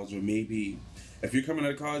out of college with maybe, if you're coming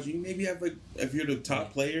out of college, you maybe have like, if you're the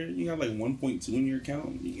top player, you got like 1.2 in your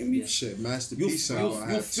account. You can be, shit, Master you'll P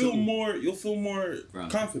feel more. You'll feel more Bro,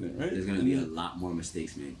 confident, right? There's gonna be a lot more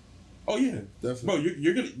mistakes made. Oh yeah, Definitely.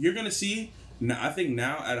 bro. You're gonna see. Now, I think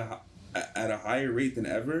now at a higher rate than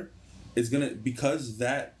ever, it's gonna, because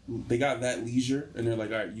that they got that leisure and they're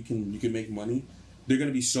like, all right, you can make money. They're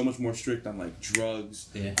gonna be so much more strict on like drugs,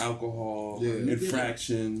 alcohol,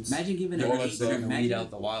 infractions. Imagine giving all an that eight, stuff. Weed imagine,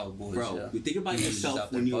 out the wild boys, bro. yeah. You think about You just yourself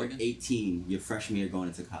out there when you were bugging. 18, your freshman year going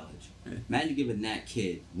into college. Yeah. Imagine giving that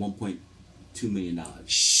kid $1.2 million.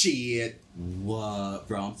 Shit. What,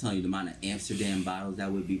 bro? I'm telling you, the amount of Amsterdam bottles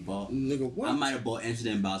that would be bought. Nigga, what? I might have bought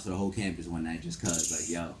Amsterdam bottles for the whole campus one night just cause, like,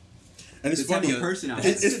 yo. And it's The type funny. of person I was.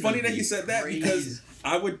 It's funny that you said that because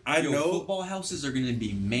I know football houses are gonna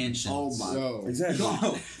be mansions. Oh my Yo. exactly.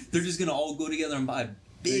 No, they're just gonna all go together and buy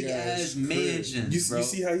big ass crib. mansions, bro. You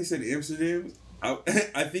see how he said Amsterdam? I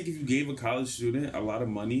think if you gave a college student a lot of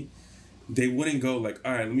money, they wouldn't go like,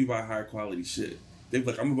 all right, let me buy higher quality shit. They'd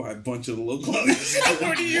be like, I'm gonna buy a bunch of low quality shit.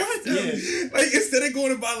 What do you do? Like, instead of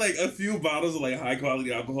going to buy like a few bottles of like high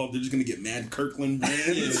quality alcohol, they're just gonna get mad Kirkland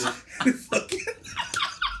brands. Fucking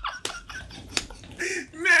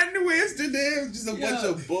mad New Amsterdam, just a bunch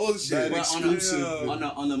of bullshit. Mad Well, exclusive.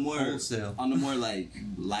 on the more Wholesale. on the more like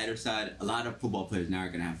lighter side, a lot of football players now are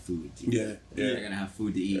gonna have food to eat. Yeah, They're yeah. gonna have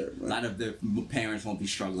food to eat. Yeah, a lot of their parents won't be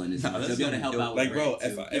struggling as Nah, much. that's They'll be able to something help out Like, with bro,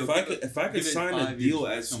 rent, if I could sign a deal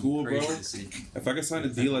at school, bro. If I could sign a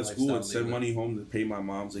deal at school and send money home to pay my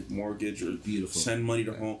mom's like mortgage or Beautiful. send money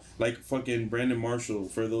to home, like fucking Brandon Marshall.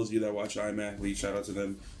 For those of you that watch iMathlete, shout out to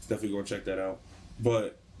them. Definitely go check that out.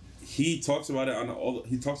 But he talks about it all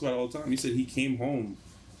the time. He said he came home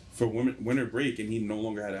for winter break and he no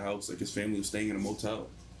longer had a house. Like, his family was staying in a motel,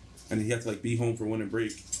 and he had to like be home for winter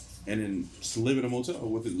break, and then just live in a motel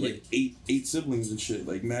with like eight siblings and shit,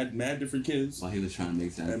 like mad different kids. while he was trying to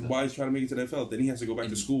make sense. And why he's trying to make it to the NFL, then he has to go back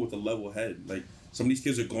to school with a level head. Like, some of these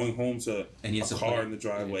kids are going home to And he a has to car play. in the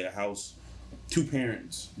driveway, a house, two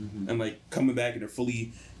parents, Mm-hmm. and like coming back and they're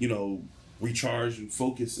fully, recharged and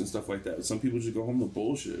focused and stuff like that. But some people just go home to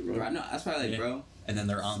bullshit, bro. Bro, I know that's probably like, Yeah. bro. And then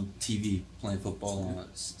they're on TV playing football on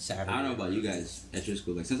Saturday. I don't know about you guys at your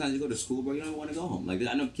school. Like, sometimes you go to school, bro, you don't even want to go home. Like,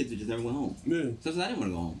 I know kids that just never went home. Yeah. Sometimes I didn't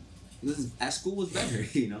want to go home. At school was better,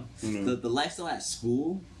 Mhm. The lifestyle at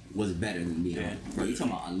school was better than being Yeah. home. Bro, you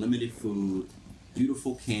talking about unlimited food,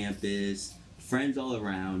 beautiful campus, friends all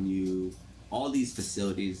around you, all these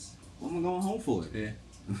facilities. What am I going home for? Yeah.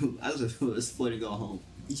 I was just to go home.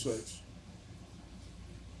 These facts.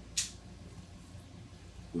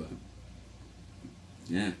 But,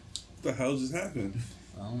 yeah. What the hell just happened?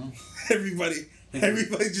 I don't know.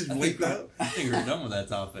 Everybody just blinked out. I think we're done with that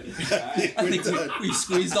topic. I We're think done. we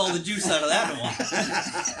squeezed all the juice out of that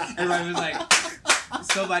one. Everybody was like,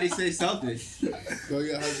 somebody say something. Go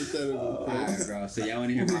your hypothetical. Alright, bro. So y'all want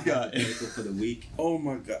to hear my We got it. hypothetical for the week? Oh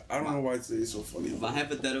my god. I don't know why today is so funny. My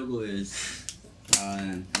hypothetical is,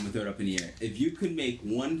 I'm gonna throw it up in the air. If you could make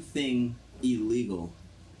one thing illegal,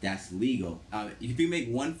 that's legal. If you make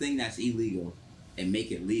one thing that's illegal and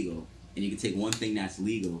make it legal, and you can take one thing that's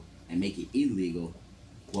legal and make it illegal,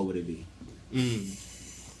 what would it be?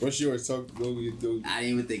 What's yours? Talk. Go. You do. I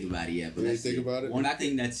didn't even think about it yet. But You let's didn't think see. about it? One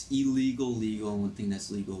thing that's illegal, legal, and one thing that's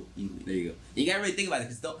legal, illegal. There you go. You gotta really think about it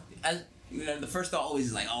because the first thought always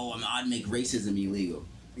is like, oh, I'd make racism illegal.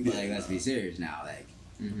 But like, let's be serious now. Like,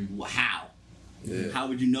 how? Yeah. How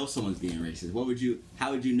would you know someone's being racist?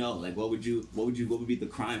 How would you know? Like, what would be the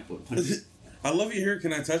crime for? Punishment? I love you here.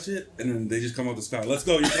 Can I touch it? And then they just come out the sky. Let's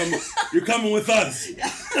go. You're coming with us.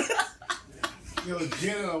 Yo,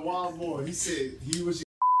 Janet, a wild boy. He said he was.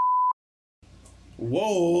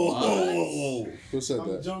 Whoa. Who said I'm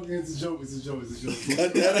that? joking. It's a joke. It's a joke. It's a joke.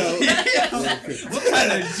 Cut that out. What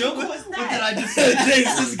kind of joke was that? What did I just say?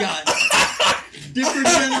 This guy. Different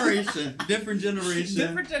generation. Different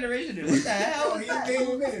generation. What the hell? Oh, he gave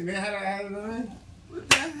a minute, man. How did I man? What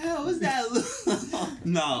the hell was that?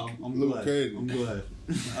 No, I'm Little glad. crazy. I'm glad.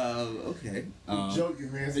 Okay. I'm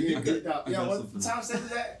joking, man. So I you got- get out. I Yeah, got what something. time said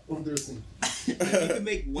that? 1:13. If you can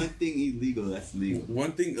make one thing illegal, that's legal.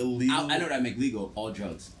 One thing illegal. I know what I make legal. All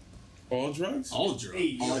drugs. All drugs? All drugs.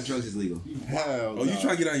 Hey, All drugs is legal. Hell Oh, you no.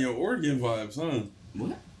 trying to get on your Oregon vibes, huh?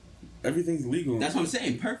 What? Everything's legal. That's what I'm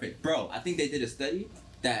saying. Perfect, bro. I think they did a study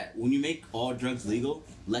that when you make all drugs legal,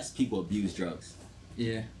 less people abuse drugs.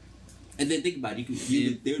 Yeah. And then think about it.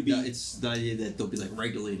 There would be. It's the idea that they'll be like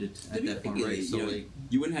regulated at that point, right? So you, know, like,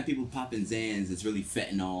 you wouldn't have people popping Xans. It's really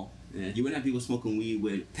fentanyl. yeah. You wouldn't have people smoking weed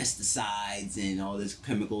with pesticides and all this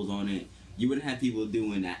chemicals on it. You wouldn't have people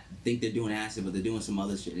doing that. Think they're doing acid, but they're doing some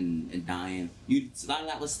other shit and dying. A lot of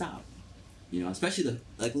that would stop. You know, especially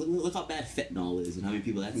look how bad fentanyl is and how many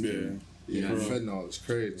people that's killing. You know what I mean? Fentanyl is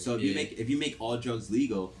crazy. So if you make all drugs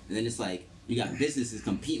legal, and then it's like you got businesses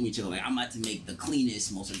competing with each other. Like I'm about to make the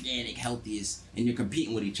cleanest, most organic, healthiest, and you're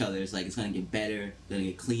competing with each other. It's like it's gonna get better, it's gonna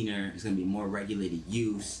get cleaner, it's gonna be more regulated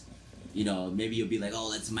use. You know, maybe you'll be like, oh,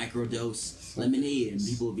 let's microdose lemonade, and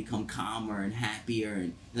people will become calmer and happier,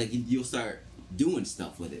 and like you'll start doing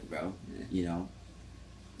stuff with it, bro. Yeah. You know,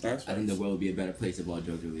 That's I think the world would be a better place if all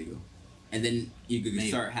drugs were legal. And then you could Maybe.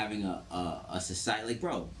 start having a society like,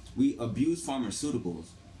 bro, we abuse pharmaceuticals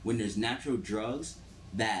when there's natural drugs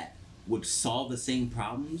that would solve the same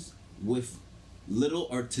problems with little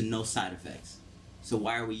or to no side effects. So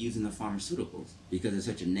why are we using the pharmaceuticals? Because there's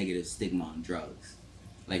such a negative stigma on drugs.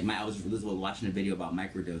 Like I was watching a video about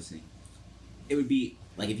microdosing. It would be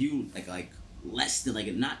like if you like less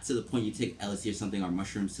than not to the point you take LSD or something or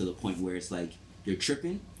mushrooms to the point where it's like you're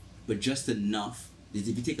tripping, but just enough. If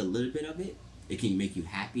you take a little bit of it, it can make you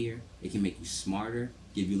happier. It can make you smarter,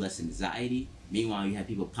 give you less anxiety. Meanwhile, you have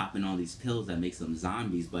people popping all these pills that makes them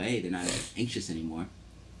zombies, but hey, they're not anxious anymore.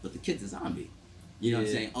 But the kid's a zombie. You know what I'm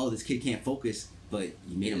Yeah. saying? Oh, this kid can't focus, but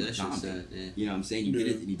you made him a that shit's zombie. sad, yeah. You know what I'm saying? You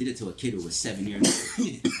did it to a kid who was 7 years old.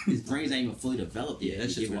 His brain's not even fully developed yet. Yeah,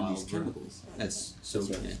 that's You just give him wild, these bro. chemicals. That's so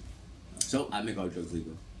That's right. yeah. So I make all drugs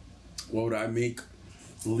legal. What would I make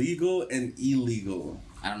legal and illegal?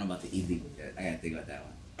 I don't know about the illegal yet. I gotta think about that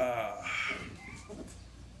one.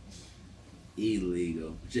 Illegal.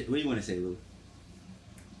 What do you want to say, Lou?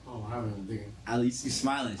 Oh, I haven't been thinking. At least you're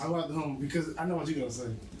smiling. I went out the home because I know what you're gonna say.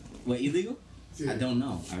 What, illegal? Yeah. I don't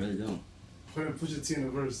know. I really don't. Put your T in the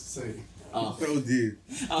verse. Say. Oh. Oh, dude.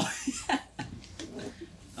 Oh.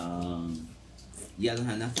 You guys don't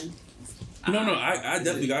have nothing? No, I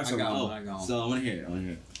definitely got I something. got Oh, one. I got one. so I want to hear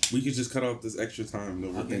it. We could just cut off this extra time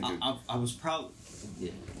that we're Okay. thinking. I was probably.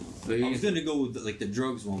 Yeah. So I you're was gonna go with the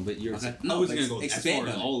drugs one, but you're. Okay. I No, wasn't gonna go as expand far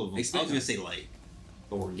as on it. all of them. Expand I was on gonna say like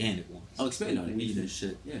the organic ones. Oh, expand on it. Weed and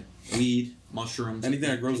shit. Yeah. Weed, mushrooms. Anything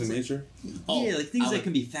that grows in nature? Oh, Yeah, like things I that would-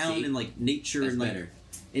 can be found see, in like nature That's and like better.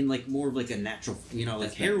 in like more of like a natural. You know, like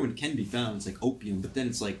That's better. heroin can be found. It's like opium, but then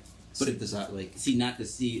it's like But it- synthesized like. See, not to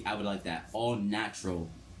see, I would like that. All natural,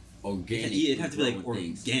 organic. Yeah, it'd have to be like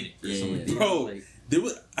growing things. organic or Yeah, something. yeah. you know, Bro, like,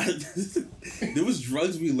 there was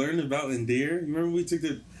drugs we learned about in Dare. You remember we took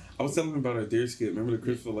I was telling him about our Dare skit. Remember the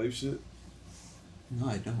Chris for Life shit? no,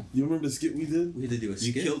 I don't. You remember the skit we did? We had to do a You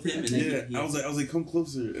skit. killed him and then Yeah, he- I was like, come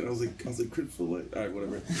closer, and I was like, Chris for Life. All right,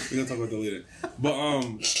 whatever. We're gonna talk about that later.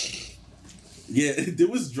 But yeah, there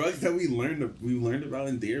was drugs that we learned about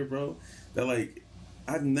in Dare, bro. That like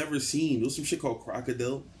I've never seen. There was some shit called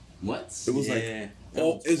crocodile. What? It was like that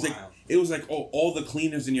all was it was like all the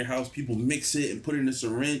cleaners in your house, people mix it and put it in a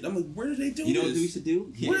syringe. I'm like, where do they do You know what this? we used to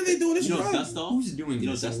do? Where are they doing this You know from? dust off? Who's doing You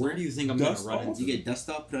know this? dust And where off? do you think I'm Dust gonna run off? into? You get dust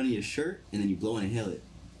off, put it on your shirt, and then you blow and inhale it.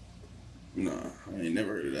 Nah, I ain't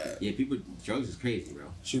never heard of that. Yeah, people, drugs is crazy, bro.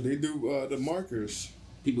 Should they do the markers?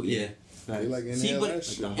 People, yeah. They like See, inhale but that Like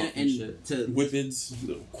shit. the and, hump and shit. Whippets.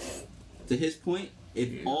 to his point, if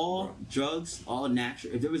Yeah, all bro. drugs, all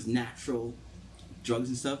natural, if there was natural drugs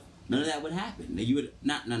and stuff, none of that would happen. Like, you would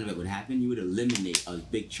not none of it would happen. You would eliminate a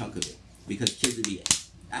big chunk of it because kids would be.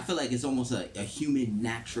 I feel like it's almost a human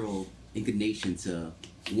natural inclination to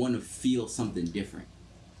want to feel something different.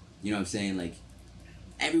 You know what I'm saying? Like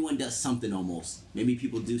everyone does something almost. Maybe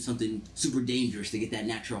people do something super dangerous to get that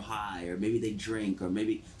natural high, or maybe they drink, or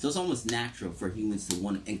maybe so it's almost natural for humans to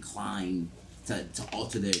want to incline to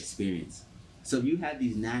alter their experience. So if you have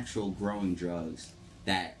these natural growing drugs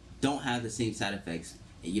that don't have the same side effects,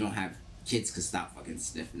 and you don't have kids could stop fucking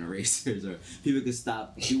sniffing erasers, or people could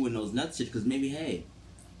stop doing those nut shit because maybe hey,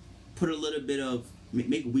 put a little bit of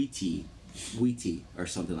make wheat tea or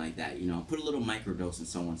something like that. You know, put a little microdose in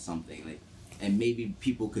someone's something like, and maybe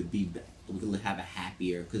people could we could have a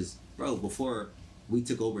happier because bro before we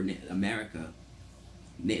took over America,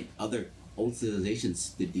 other old civilizations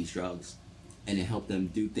did these drugs. and it helped them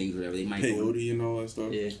do things, whatever they might. Peyote and all that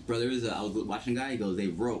stuff. Yeah. Bro, I was watching a guy. He goes, they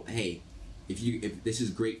wrote, hey, if this is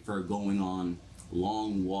great for going on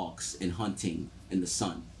long walks and hunting in the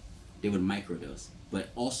sun, they would microdose, but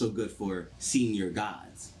also good for seeing your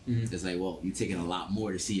gods. Mm-hmm. It's like, well, you're taking a lot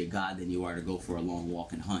more to see your god than you are to go for a long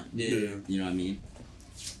walk and hunt. Yeah. You know what I mean?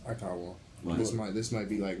 I caught one. What? This might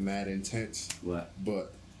be like mad intense. What?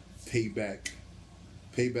 But payback,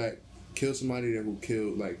 kill somebody that will kill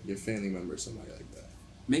like your family member or somebody like that.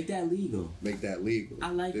 Make that legal. Make that legal. I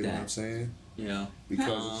like you that. know what I'm saying? Yeah.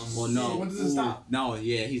 Because Well, no. When does it stop? No,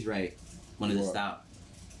 yeah, he's right. When does it What? stop?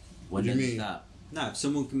 What When do you does it mean? stop? Nah, if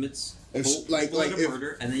someone commits If, like a if,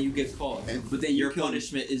 murder and then you get caught, But then your kill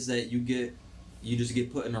punishment is that you just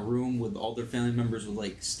get put in a room with all their family members with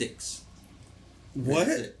like sticks. What?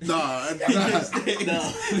 That's it. nah,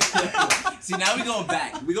 No. See, now we going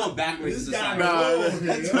back. We going backwards in This guy-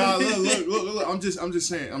 society. nah. Look. I'm just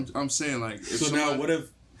saying. I'm saying like. If So now, what if?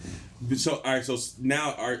 So all right. So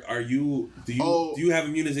now, are you? Do you have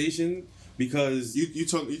immunization? Because you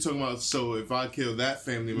talking about, so if I kill that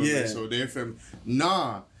family member, Yeah. so their family,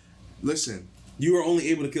 nah. Listen, you were only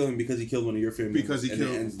able to kill him because he killed one of your family because he members,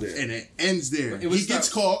 killed, and it ends there. and it ends there. It would He gets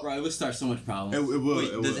start- caught. Bro, it would start so much problems. It will. Wait,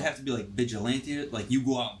 it does will. it have to be like vigilante? Like you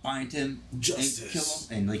go out and find him Justice. and kill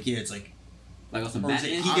him, and like it's like, Like on some or is it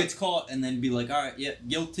Batman. he gets caught and then be like, all right, yeah,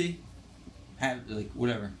 guilty, have like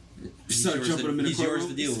whatever. Start jumping him in the He's yours courtroom.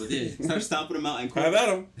 to deal with. Yeah. Start stomping him out and Have at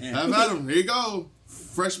him. Yeah. Have at him. Here you go.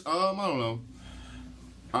 Fresh. I don't know.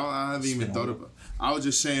 I haven't even Spin thought on about. I was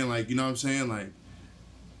just saying, like, you know what I'm saying, like,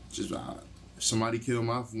 just if somebody kill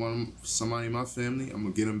somebody in my family, I'm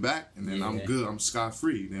gonna get him back, and then I'm Yeah. good. I'm scot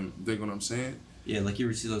free. Then dig what I'm saying? Yeah, like you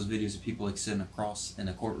ever see those videos of people like sitting across in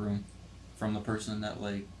a courtroom from the person that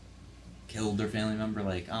like killed their family member?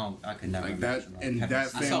 Like, oh, I could never Like that- imagine, and having that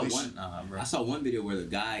sex. family- Nah, bro. I saw one video where the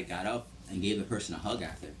guy got up and gave the person a hug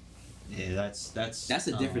after. Yeah, that's That's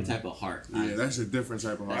a different type of heart. Yeah, that's a different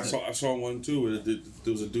type of I heart. saw one too. Where there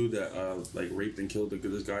was a dude that like raped and killed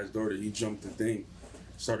this guy's daughter. He jumped the thing,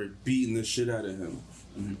 started beating the shit out of him,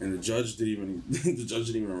 and the judge didn't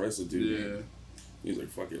even arrest the dude. Yeah. He was like,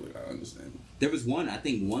 "Fuck it, like I understand." There was one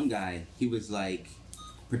guy, he was like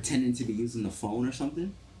pretending to be using the phone or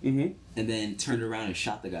something, Mm-hmm. and then turned around and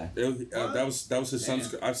shot the guy. That was his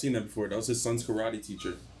son's. I've seen that before. That was his son's karate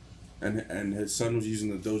teacher, and his son was using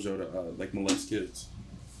the dojo to like molest kids.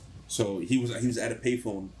 So he was at a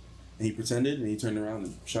payphone, and he pretended, and he turned around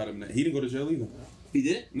and shot him. He didn't go to jail either. He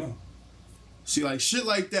did it? No. See, like shit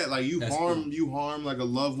like that, like you That's harm like a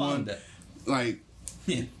loved one, that. like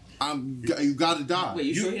Yeah. you gotta die. Wait,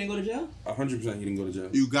 you sure he didn't go to jail? 100% he didn't go to jail.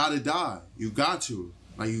 You gotta die. You got to.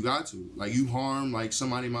 Like you harm like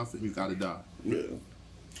somebody in my family, you gotta die. Yeah.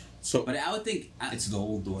 So But I would think It's the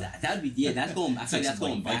old door. that'd be that's going. I think that's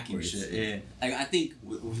going Viking backwards. shit. Yeah. Like I think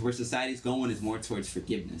where society's going is more towards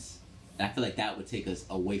forgiveness. I feel like that would take us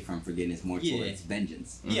away from forgiveness, more Yeah. towards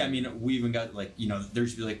vengeance. Yeah, I mean, we even got like there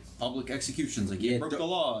should be like public executions, like you Yeah, broke the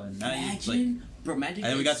law, and now you like. Imagine, bro, imagine.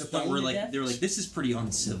 And then we got to getting the point where stoned to like death. they were like, this is pretty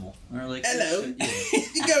uncivil. And we're like, hello, yeah.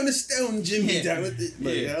 you going to stone Jimmy Yeah. down with it?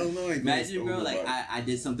 Like, Yeah. hell no, I ain't Imagine, going bro, to like stone I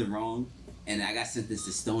did something wrong, and I got sentenced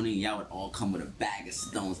to stoning. Y'all would all come with a bag of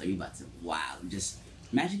stones. Like we about to just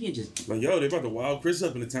imagine getting just. Like, yo, they about to wild Chris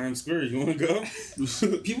up in the Times Square. You want to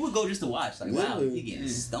go? People would go just to watch. Like, wow, Yeah. he getting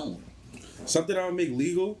stoned. Something I would make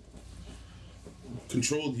legal.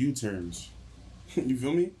 Controlled U-turns. You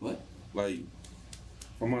feel me? What? Like,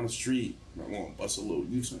 if I'm on the street, I want to bust a little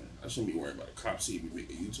U-turn. I shouldn't be worried about a cop seeing me make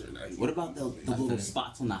a U-turn. Now, What about the little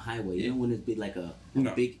spots on the highway? You know when it'd be like a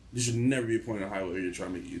No, big. there should never be a point on the highway where you're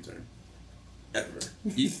trying to make a U-turn. Ever.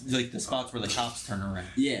 like the spots where the cops turn around.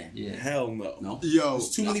 Yeah. Yeah. Hell no. No. Yo, There's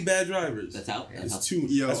too many bad drivers. That's out. That's It's out. too.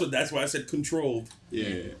 Yo. That's why I said controlled.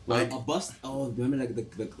 yeah, Like, a bus. Oh, remember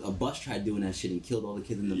like a bus tried doing that shit and killed all the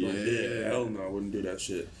kids in the bus. yeah, hell no, I wouldn't do that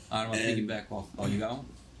shit. I don't want to take And- it back. Oh, you got one?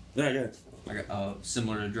 Yeah, yeah. I got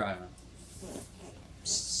similar to driving.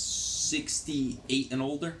 68 and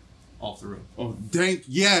older, off the road. oh, thank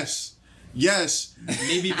yes.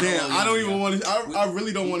 Maybe Damn, I don't even want to. I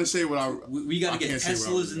really don't want to say what I. We gotta I get can't say what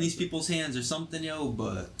I was Teslas in these gonna say. people's hands or something, yo.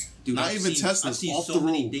 But dude, Not I've even seen, Teslas, I've seen off so the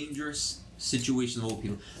many road. dangerous situations of old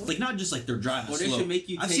people. Like not just like they're driving Or they slow. should make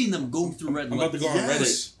you I've take- seen them go through red I'm about to lights. go on Yes.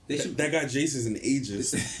 Reddit. They should- That guy Jason's in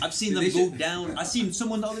ages. I've seen them They go should- down. I seen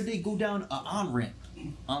someone the other day go down an on ramp,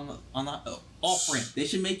 on the off ramp. They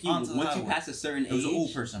should make you Onto the once you highway. pass a certain age. It was an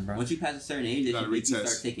old person, bro. Once you pass a certain age, they Gotta should make you retest.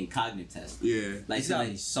 start taking cognitive tests. Yeah. Like It's so gotta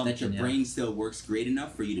like, be something, that your yeah. brain still works great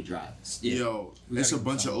enough for you to drive. Yeah. Yo, We it's a gotta get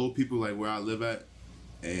bunch of some. old people like where I live at,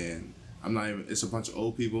 and I'm not even. It's a bunch of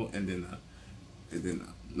old people, and then and then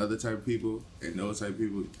another type of people, and those type of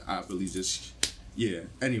people, I believe just, yeah.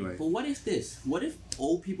 Anyway. But what if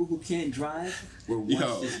old people who can't drive were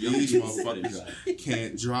once just young these people who couldn't motherfuckers drive?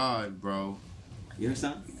 can't drive, bro. You hear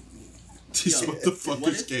something? These Yo,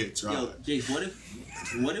 motherfuckers can't drive. Yo, Jace,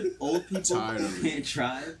 what if old people Tired of who it. can't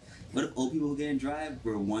drive? What if old people who can't drive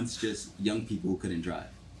were once just young people who couldn't drive?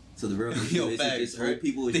 So the real issue is facts, just right? old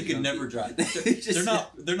people. They just could young never people. drive.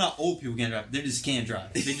 Just- They're not old people who can't drive. They just can't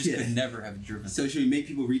drive. They just Yeah. could never have driven. So should we make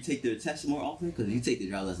people retake their tests more often? Because you take the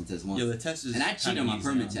driver's lesson test once. Yo, the test is and I cheated kinda on my easy,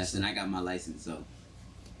 permit honestly. test, and I got my license. So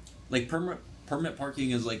Like permit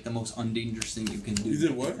parking is like the most undangerous thing you can do. You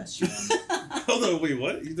did what? That's your Hold on, wait,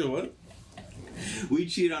 what? You did what? we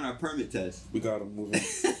cheated on our permit test. We got him moving.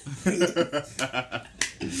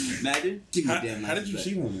 Imagine. Give me a damn How did you license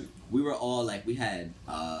cheat back. on it? We were all like, we had,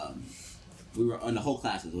 we were on the whole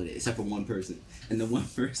class was with it, except for one person. And the one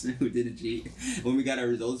person who didn't cheat, when we got our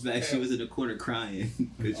results back, she was in the corner crying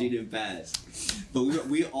because she didn't pass. But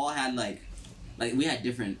we all had like we had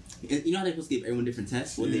different. You know how they're supposed to give everyone different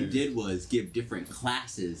tests? What they Yeah. did was give different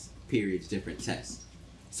classes periods different tests.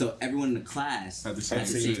 So everyone in the class Had had the the same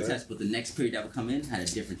same test. test, but the next period that would come in had a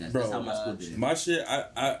different test. Bro, That's how my school did it. My shit,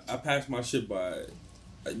 I passed my shit by.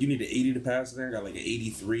 You need an 80 to pass there. I got like an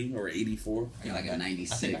 83 or an 84. I got like a I think I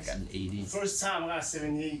 96. got an 80. First time I got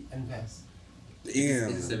 78 and passed. Damn.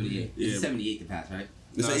 It's a 78. Yeah. It's 78 to pass, right?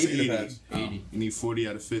 It's Nah, an it's 80 to pass. 80. You need 40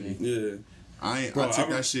 out of 50. Yeah. I Bro, took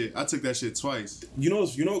I that shit. I took that shit twice. You know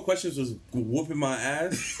what questions was whooping my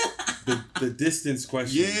ass? the distance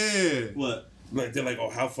questions. Yeah. What? Like they're like, oh,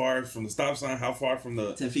 how far from the stop sign? How far from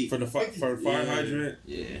the 10 feet. from the for the fire Yeah. hydrant?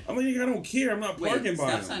 Yeah. I'm like, I don't care. I'm not Wait, parking by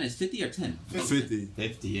stop him. sign is 50 or 10? 50.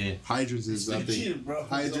 50, yeah. Hydrants is, I You think. cheated, bro.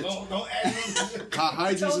 Hydrants. Don't add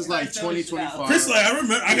Hydrants is like 20, 25. Chris, like, I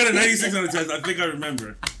remember. I got a 96 on the test. I think I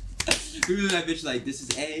remember. We were that bitch like, this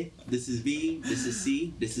is A, this is B, this is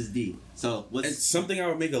C, this is D. So And what's something I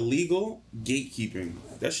would make illegal: gatekeeping.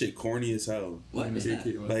 That shit corny as hell. what is that?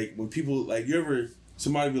 Like when people like you ever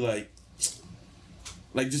somebody be like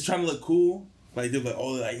just trying to look cool. Like they're like,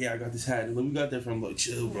 oh, like yeah, I got this hat. Like, we got that from like,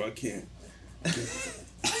 chill, bro. I can't.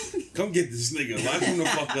 Come get this nigga. Lock him the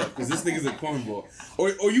fuck up, cause this nigga's a cornball.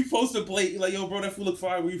 Or you post a plate, you like, yo, bro, that food look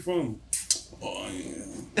fire. Where you from? Oh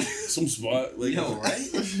yeah, some spot. Like, Yo, right?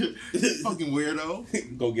 Fucking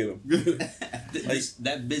weirdo. Go get him.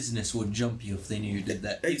 That business would jump you if they knew you did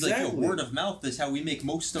that. It's like, yo, Exactly. word of mouth is how we make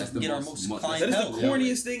most stuff, That's the get our most- most that is That is clientele. the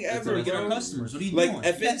corniest thing That's ever, how we get our bro. customers. What are you Like, doing?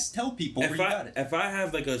 if Yes, tell people where you got it. If I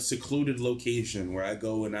have like a secluded location where I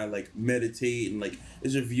go and I like meditate and like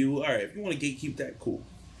there's a view, all right, if you want to gatekeep that, cool.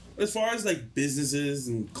 But as far as like businesses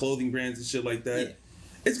and clothing brands and shit like that, Yeah.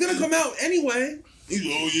 it's gonna come out anyway. He's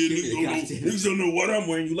oh yeah, Goddamn. niggas don't know what I'm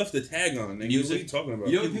wearing. You left the tag on, nigga. What are Music. you talking about?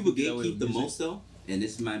 You know what people That way gatekeep the music. most though? And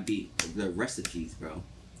this might be the recipes, bro.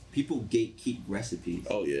 People gatekeep recipes.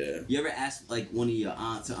 Oh yeah. You ever ask like one of your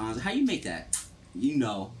aunts or aunts, how you make that? You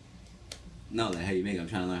know. No, like how you make it. I'm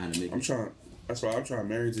trying to learn how to make I'm it. trying. That's why I'm trying to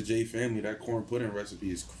marry to J family. That corn pudding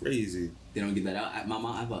recipe is crazy. They don't give that out. My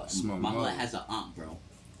mom, I have It's my my mother mom. has an aunt, bro.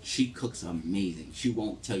 She cooks amazing. She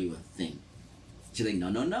won't tell you a thing. She's like,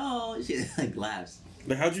 no. She like laughs.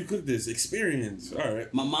 Like, how'd you cook this? Experience. All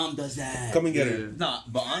right. My mom does that. Come and get Yeah. her. Nah,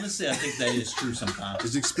 but honestly, I think that is true sometimes.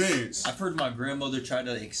 It's experience. I've heard my grandmother try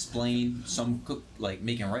to explain some cook like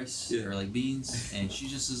making rice Yeah. or like beans, and she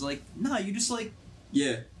just is like, "Nah, you just like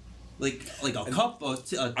Yeah. a cup, a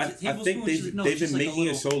I tablespoon." think She's like, no, they've it's just been like a making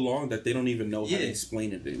it little- so long that they don't even know how to Yeah.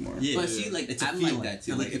 explain it anymore. Yeah, But see, like, it's a I'm feeling. like that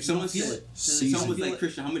too. And, Like, if you someone don't feel said, it, someone was feel like, it.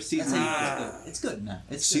 Christian, how much That's seasoning? how you you put? cook it. It's good, man.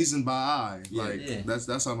 It's good. Seasoned by eye. Yeah. Like Yeah.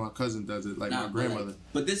 that's how my cousin does it. Like Nah, my but, grandmother. like,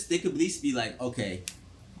 but this, they could at least be like, okay,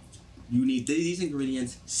 you need these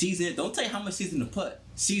ingredients, season it. Don't tell you how much seasoning to put.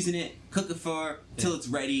 Season it, cook it for till it's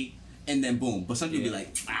ready, and then boom. But some people be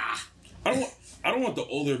like, I don't want the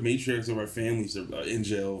older matriarchs of our families in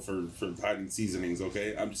jail for hiding seasonings.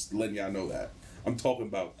 Okay, I'm just letting y'all know that. I'm talking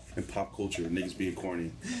about in pop culture, niggas being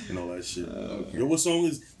corny and all that shit. Yo, what song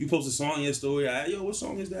is you post a song in your story? Yo, what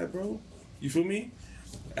song is that, bro? You feel me?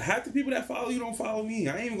 Half the people that follow you don't follow me.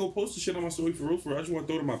 I ain't even gonna post the shit on my story for real. I just want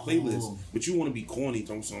to throw it in my playlist. Oh. But you want to be corny,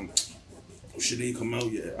 throwing some shit ain't come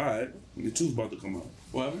out yet. All right, the two's about to come out.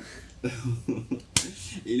 What?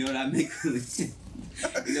 you know what I make?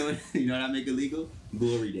 you know what I make illegal?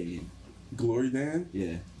 Glory dating. Glory Dan?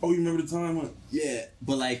 Yeah. Oh, you remember the time when? Yeah,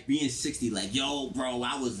 but like being 60, like, yo, bro,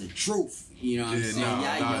 I was the truth. You know what I'm Yeah, saying?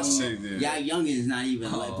 nah, y'all it's sick, yeah. young is not even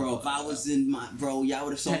like, bro. If I Oh, was in my, bro, y'all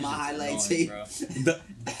would have saw That my shit's highlight annoying, tape. bro.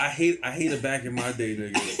 I hate it back in my day,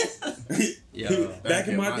 nigga. Yo, back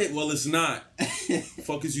in my day. Well, it's not.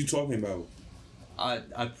 Fuck is you talking about?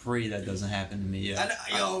 I pray that doesn't happen to me. Yeah,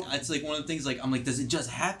 it's like one of the things. Like I'm like, does it just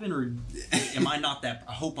happen, or am I not that?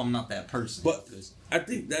 I hope I'm not that person. But I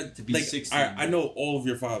think that to be like 16, I know all of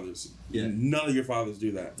your fathers. Yeah. None of your fathers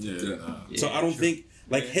do that. Yeah. So I don't sure. think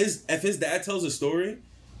like if his dad tells a story,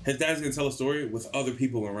 his dad's gonna tell a story with other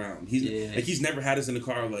people around. He's never had us in the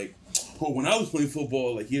car like, oh, when I was playing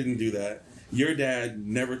football, like he didn't do that. Your dad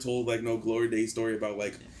never told like no glory days story about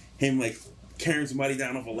like him like carrying somebody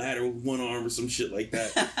down off a ladder with one arm or some shit like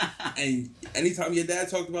that. And anytime your dad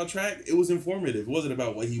talked about track, it was informative. It wasn't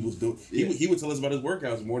about what he was doing. He would tell us about his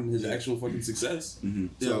workouts more than his actual fucking success. Mm-hmm.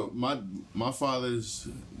 So my father's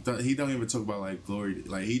he don't even talk about like glory.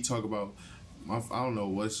 Like he talk about I don't know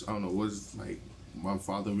what's like my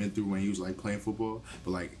father went through when he was like playing football.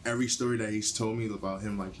 But like every story that he's told me about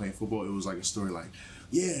him like playing football, it was like a story like,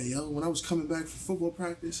 yeah, yo, when I was coming back from football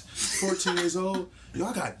practice, 14 years old, yo,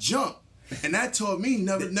 I got jumped. And that taught me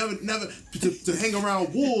never to hang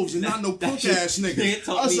around wolves and not no punk ass nigga.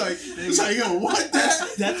 I was like, yo, what?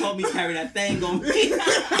 That taught me to carry that thing on me.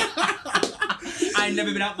 I ain't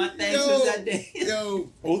never been out my thing since that day.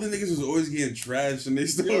 Yo, older niggas was always getting trashed in their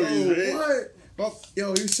stories, right? What? Well,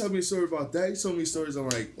 yo, he was telling me a story about that. He told me stories on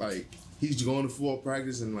like he's going to football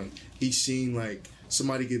practice and like he's seen like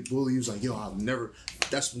somebody get bullied. He was like, yo, I'll never.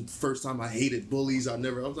 That's the first time I hated bullies. I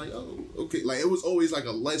was like, oh, okay. Like, it was always like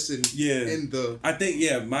a lesson in the... I think,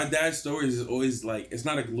 my dad's stories is always like, it's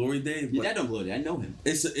not a glory day. But your dad don't glory day. I know him.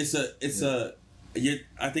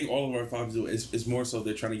 I think all of our fathers do. It's more so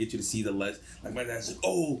they're trying to get you to see the less. Like, my dad's like,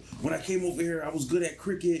 oh, when I came over here, I was good at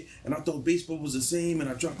cricket, and I thought baseball was the same, and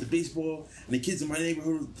I dropped the baseball, and the kids in my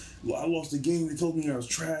neighborhood, I lost the game, they told me I was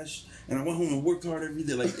trash. And I went home and worked hard every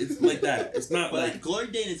day. Like, it's like that. It's not like glory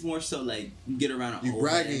day is more so like you get around an you old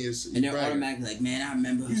bragging man, yourself. and they're automatically like, man, I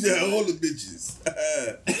remember. You said all the bitches.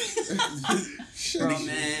 Bro,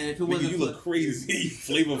 man, if it wasn't you look crazy.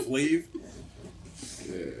 Flavor Flav.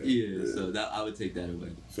 Yeah, so that I would take that away.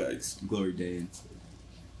 Facts. Glory day.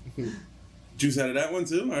 Juice out of that one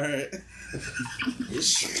too. All right.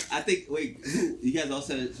 I think. Wait, you guys all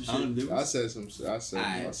said some shit. I said some shit. I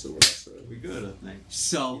said what I said. We good.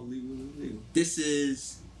 So this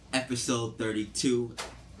is episode 32.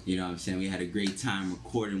 You know what I'm saying? We had a great time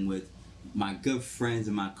recording with my good friends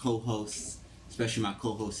and my co-hosts, especially my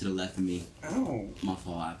co-host to the left of me. Ow. My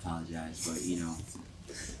fault. I apologize, but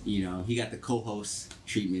you know, he got the co-host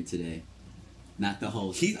treatment today, not the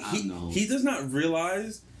host. I'm the host. He does not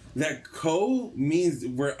realize that co means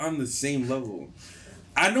we're on the same level.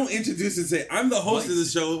 I don't introduce and say, I'm the host of the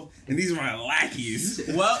show, and these are my lackeys.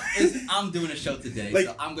 Well, I'm doing a show today,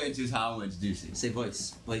 so I'm going to choose how I'm going to introduce it. Say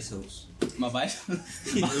vice host. My vice host.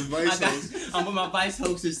 I'm with my vice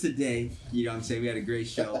hostess today. You know what I'm saying? We had a great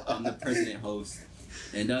show. I'm the president host.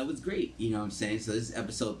 And it was great. You know what I'm saying? So this is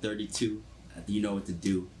episode 32. You know what to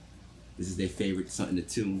do. This is their favorite, something to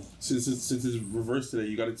tune. Since it's reversed today,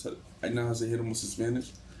 you got to I know how to hit them with some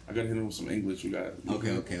Spanish. I got to hit them with some English. You got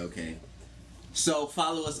Okay. So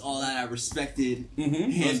follow us all at our respected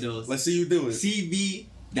handles. Let's see you do it.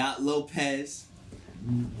 CB.Lopez,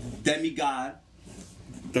 Demigod,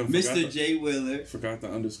 Mr. J. Wheeler. Forgot the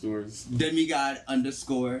underscores. Demigod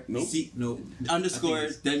 _ Nope. Underscore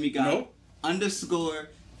Demigod. Nope. Underscore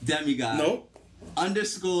Demigod. Nope.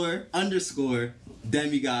 Underscore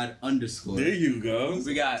Demigod _ There you go.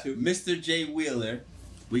 We got Mr. J. Wheeler.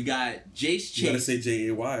 We got Jace Chase. You gotta say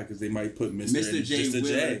J-A-Y because they might put Mr. in J. just a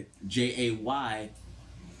Wheeler. J. J-A-Y.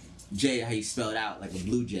 J, how you spell it out, like a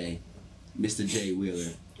blue Jay. Mr. J.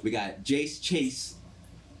 Wheeler. We got Jace Chase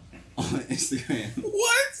on Instagram.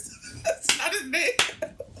 What? That's not his name.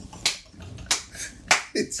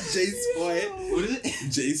 It's J Squay. What is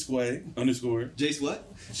it? J Squay _ Jace what?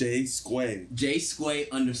 J Squay. J Squay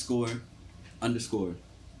 _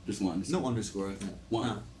 Just one. No underscore, I think. One.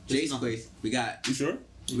 No, J just Squay. We got You sure?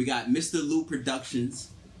 Mr. Lou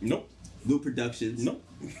Productions. Nope. Lou Productions. Nope.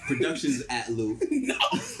 Productions at Lou. No.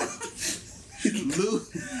 Lou.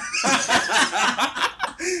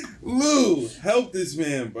 Lou, help this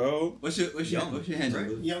man, bro. What's your handle? Right?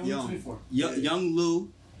 Lou? Young Lou 24. Young Lou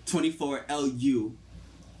 24 LU.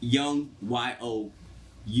 Young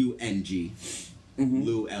YOUNG.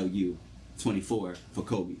 Lou LU 24 for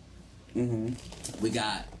Kobe. We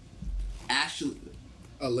got Ashley.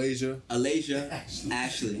 Alasia.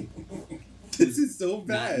 Ashley. This is so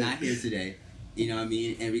bad. Not here today. You know what I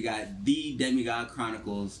mean? And we got the Demigod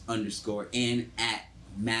Chronicles _ and at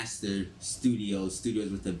Master Studios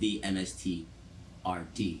with the VMSTRD.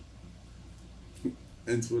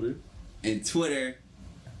 And Twitter. And Twitter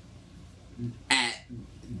at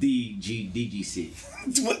DGC.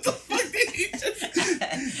 What the fuck did he just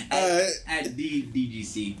at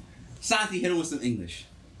DGC. Santi, hit him with some English.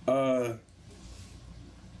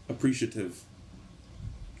 Appreciative.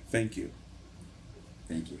 Thank you.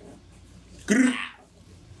 Thank you. Grrr.